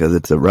name because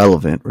it's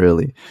irrelevant,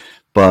 really.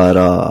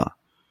 But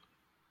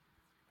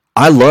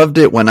I loved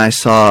it when I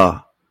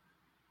saw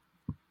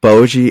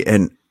Boji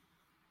and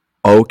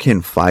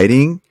Oaken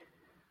fighting,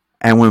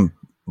 and when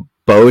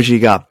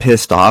Boji got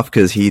pissed off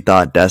because he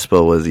thought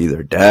Despa was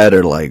either dead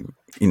or like,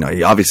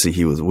 obviously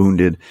he was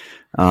wounded.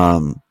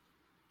 And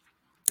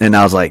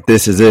I was like,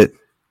 this is it.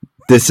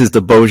 This is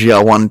the Boji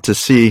I wanted to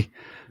see.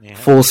 Yeah.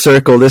 Full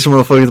circle. This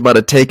motherfucker's about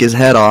to take his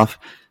head off.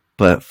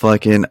 But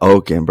fucking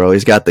Oaken, bro.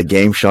 He's got the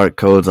Game Shark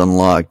codes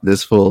unlocked.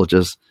 This fool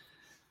just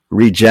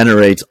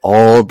regenerates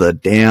all the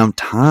damn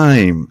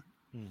time.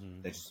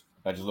 Mm-hmm.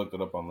 I just looked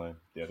it up online.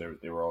 Yeah,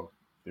 they were all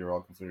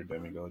considered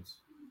demigods.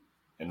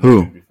 And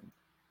who?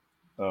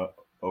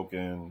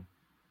 Oaken,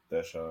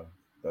 Desha,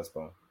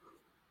 Despa.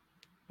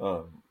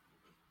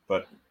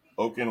 But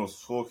Oaken was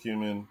full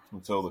human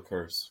until the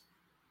curse.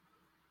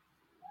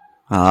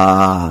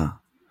 Ah.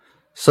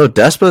 So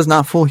Despa's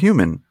not full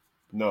human.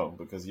 No,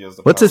 because he has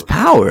the What's his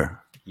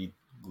power? He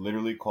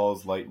literally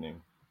calls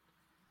lightning.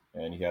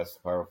 And he has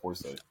the power of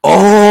foresight.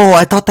 Oh,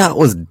 I thought that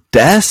was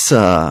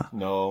Dessa.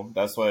 No,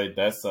 that's why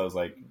Dessa was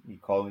like, he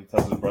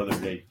tells his brother,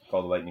 hey,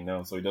 call the lightning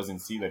now. So he doesn't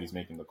see that he's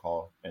making the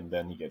call. And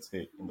then he gets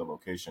hit in the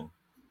location.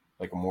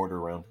 Like a mortar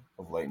round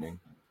of lightning.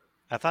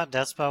 I thought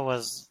Despa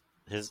was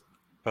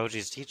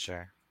Boji's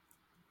teacher.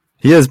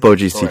 He is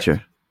Boji's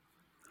teacher.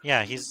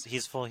 Yeah,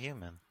 he's full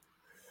human.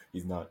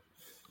 He's not.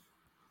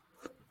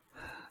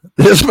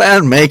 This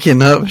man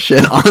making up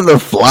shit on the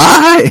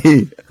fly.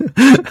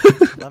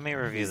 Let me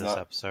review this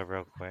episode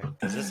real quick.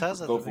 Because this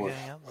has at the beginning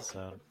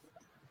episode.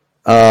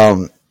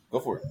 Go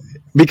for it.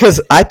 Because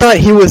I thought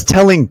he was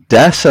telling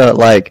Dessa,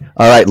 like,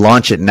 all right,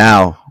 launch it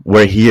now.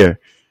 We're here.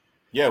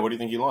 Yeah, what do you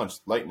think he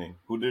launched? Lightning.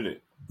 Who did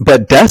it?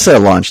 But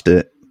Dessa launched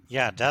it.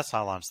 Yeah,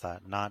 Dessa launched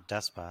that, not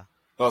Despa.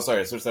 Oh,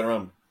 sorry, I switched that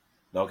around.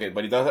 Okay,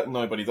 but he does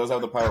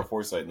have the power of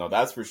foresight. No,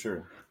 that's for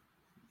sure.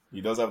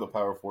 He does have the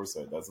power of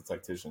foresight. That's a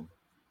tactician.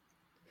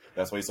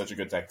 That's why he's such a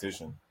good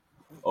tactician.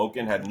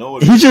 Oaken had no.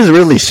 He's just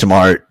really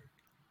smart.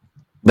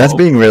 That's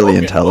being really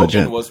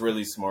intelligent. Oaken was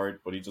really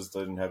smart, but he just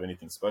didn't have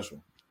anything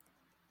special.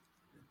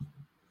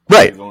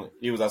 Right.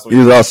 He was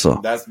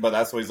also. That's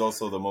why he's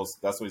also the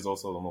most. That's why he's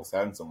also the most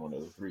handsome one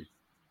of the three.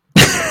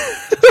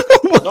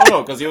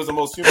 No, because he was the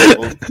most human.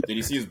 Well, did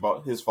you see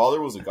his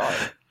father was a god?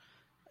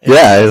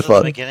 Yeah, his father.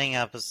 In the beginning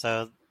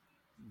episode,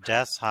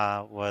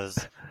 Jesha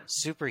was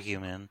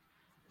superhuman,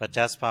 but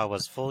Jespa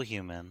was full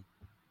human,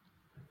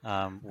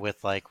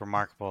 with like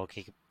remarkable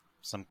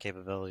some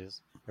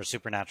capabilities or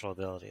supernatural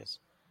abilities.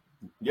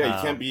 Yeah,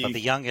 you can't be. But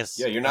the youngest.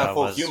 Yeah, you're not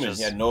full human.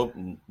 He had no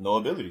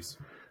abilities.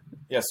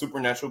 Yeah,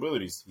 supernatural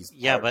abilities. He's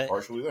but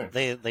partially there.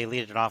 They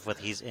lead it off with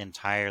he's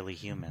entirely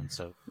human,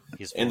 so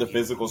he's in the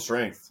physical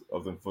strength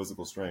of the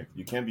physical strength.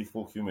 You can't be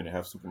full human and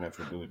have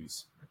supernatural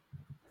abilities.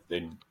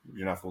 Then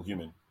you're not full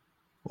human.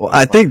 Well,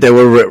 I think they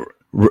were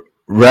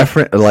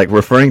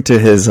referring to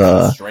his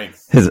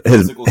strength,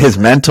 his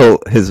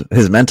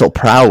mental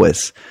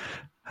prowess.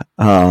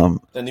 Then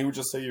he would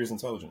just say you're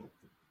intelligent.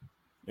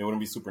 It wouldn't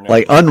be supernatural.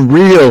 Like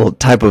unreal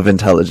type of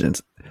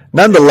intelligence.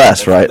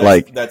 Nonetheless, right?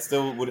 That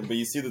still wouldn't. But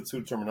you see, the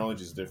two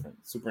terminologies is different: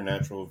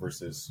 supernatural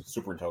versus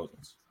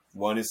superintelligence.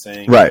 One is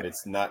saying that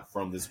it's not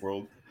from this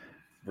world,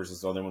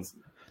 versus the other ones.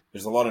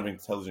 There's a lot of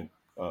intelligent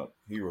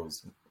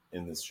heroes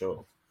in this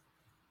show.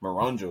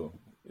 Miranjo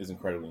is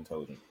incredibly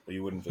intelligent, but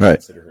you wouldn't just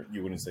consider her.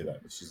 You wouldn't say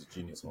that she's a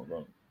genius on her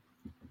own.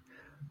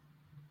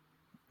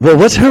 Well,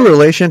 what's her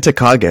relation to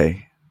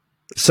Kage?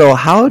 So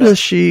how does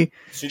she?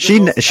 I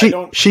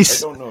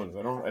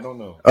don't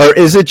know. Or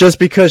is it just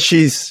because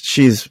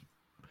she's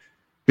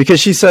because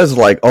she says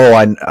like, oh,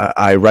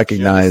 I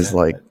recognize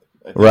like,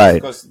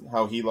 right? Because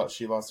how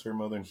she lost her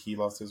mother and he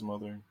lost his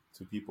mother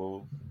to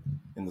people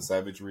in the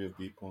savagery of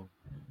people.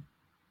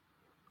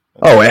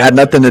 Oh, it had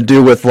nothing to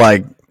do with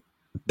like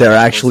they're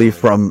actually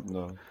from.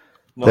 No,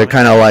 they're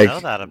kind of like know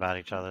that about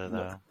each other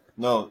though.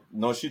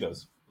 No, she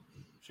does.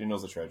 She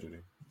knows the tragedy.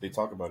 They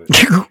talk about it.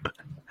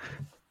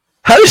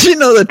 How does she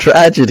know the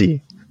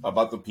tragedy?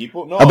 About the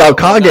people? No. About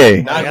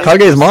Kage.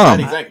 Kage's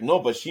mom. Exactly. No,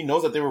 but she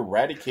knows that they were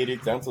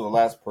eradicated down to the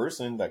last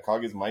person, that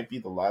Kage might be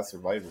the last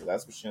survivor.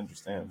 That's what she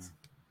understands.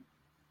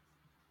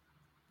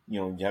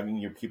 You know, having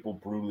your people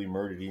brutally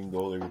murdered even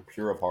though they were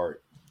pure of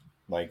heart.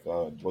 Like,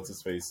 what's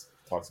his face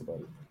talks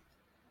about it.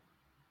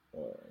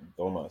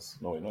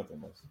 Domas. No, wait, not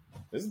Domas.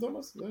 Is it Domas?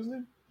 Is that his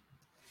name?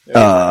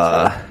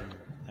 Yeah,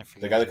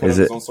 the guy that cut off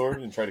his own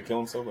sword and tried to kill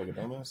himself like a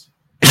dumbass?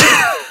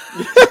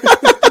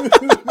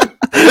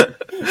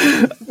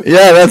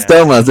 Yeah, that's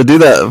Domas. The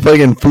dude that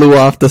fucking flew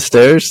off the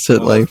stairs to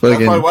like fucking.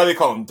 That's probably why they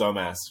call him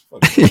dumbass.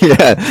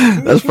 Yeah,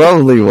 that's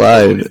probably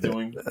why.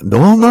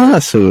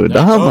 Domas.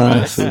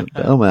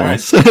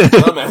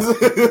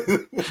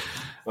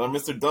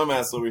 Mr.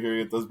 Dumbass over here,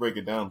 it does break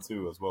it down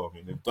too as well. I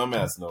mean, if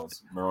Dumbass knows,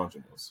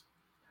 Miranjo knows.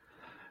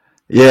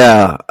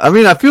 Yeah, I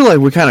mean, I feel like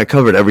we kind of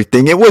covered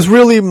everything. It was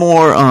really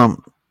more.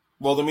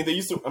 Well, I mean, they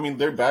used to. I mean,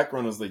 their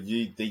background is that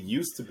they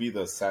used to be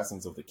the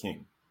assassins of the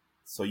king.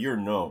 So you're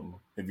known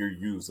if you're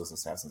used as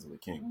assassins of the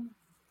king.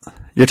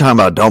 You're talking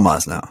about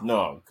Domas now.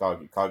 No,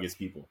 Kage's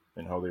people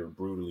and how they were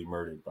brutally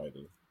murdered by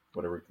the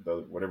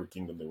whatever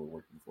kingdom they were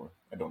working for.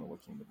 I don't know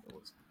what kingdom it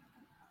was.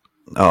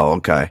 Oh,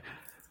 okay.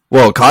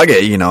 Well,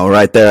 Kage, you know,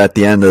 right there at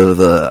the end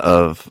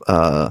of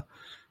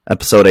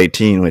episode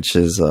 18, which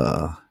is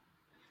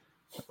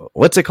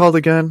what's it called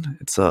again?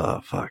 It's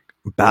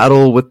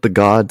Battle with the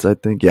Gods, I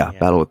think. Yeah,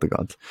 Battle with the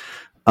Gods.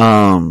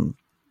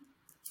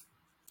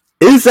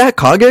 Is that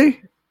Kage?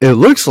 It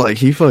looks like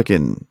he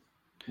fucking.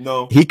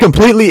 No. He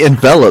completely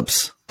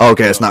envelops. Oh,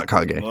 okay, it's not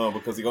Kage. No,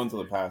 because he goes into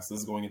the past. This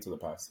is going into the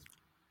past.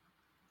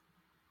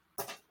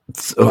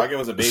 Kage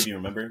was a baby,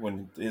 remember?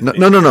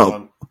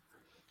 No.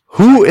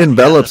 Who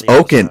envelops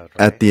Oaken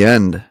at the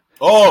end?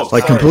 Oh,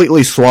 like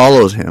completely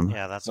swallows him.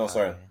 Yeah, that's. No,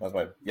 sorry, that's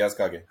my. Yeah, it's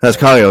Kage. That's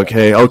Kage.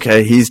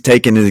 Okay. He's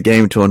taking his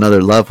game to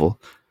another level.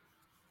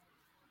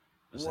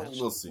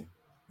 We'll see.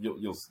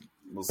 You'll see.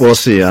 We'll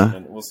see. Yeah.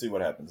 And we'll see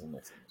what happens in the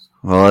next episode.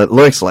 Well, it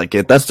looks like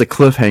it. That's the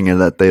cliffhanger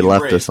that they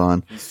left us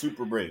on. He's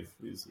super brave.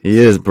 He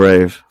is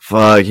brave.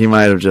 Fuck, he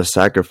might have just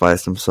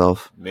sacrificed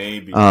himself.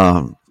 Maybe. But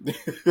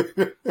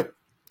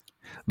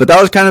that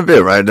was kind of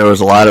it, right? There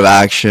was a lot of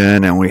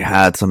action, and we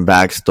had some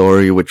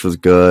backstory, which was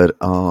good.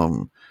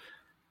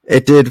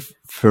 It did,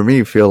 for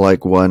me, feel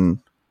like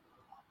one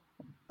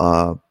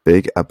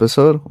big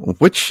episode,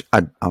 which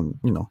I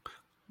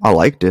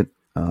liked it.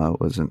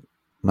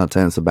 Not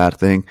saying it's a bad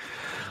thing.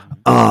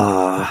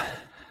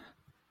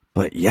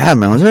 But yeah,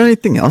 man, was there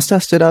anything else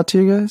that stood out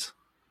to you guys?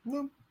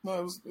 No,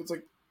 it's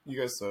like you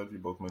guys said, you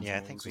both mentioned. Yeah, I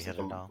think we hit it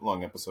all.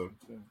 Long episode.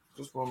 Yeah,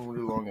 just one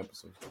really long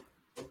episode.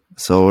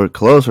 So we're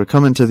close. We're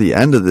coming to the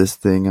end of this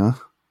thing, huh?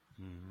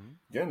 Mm-hmm.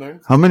 Yeah, no.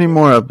 How many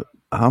more?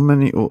 How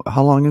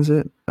long is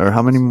it? Or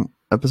how many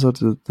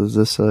episodes does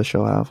this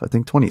show have? I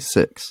think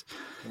 26.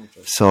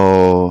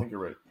 So I think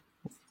you're right.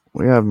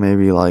 We have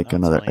maybe like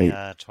another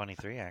 8.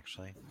 23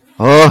 actually.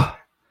 Oh,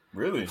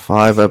 really?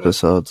 5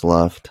 episodes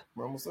left.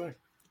 We're almost there.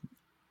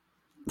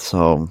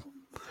 So,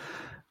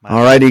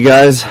 alrighty,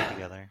 guys.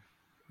 Together.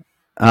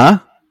 Huh?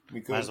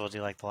 Might as well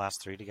do like the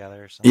last 3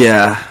 together or something.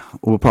 Yeah,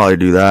 we'll probably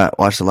do that.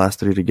 Watch the last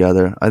 3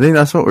 together. I think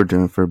that's what we're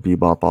doing for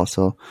Bebop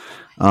also.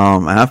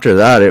 After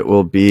that, it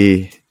will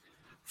be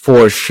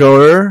for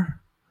sure.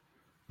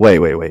 Wait.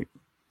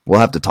 We'll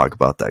have to talk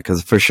about that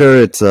because for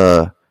sure it's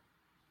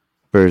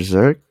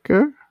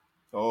Berserker.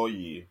 Oh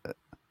yeah.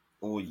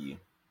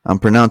 I'm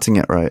pronouncing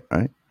it right?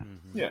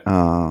 Mm-hmm.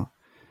 Yeah.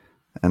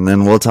 And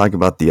then we'll talk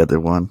about the other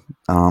one.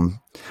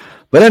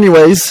 But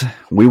anyways,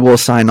 we will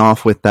sign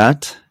off with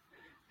that,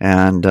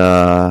 and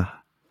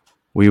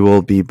we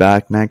will be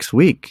back next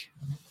week.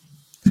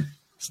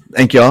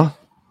 Thank y'all.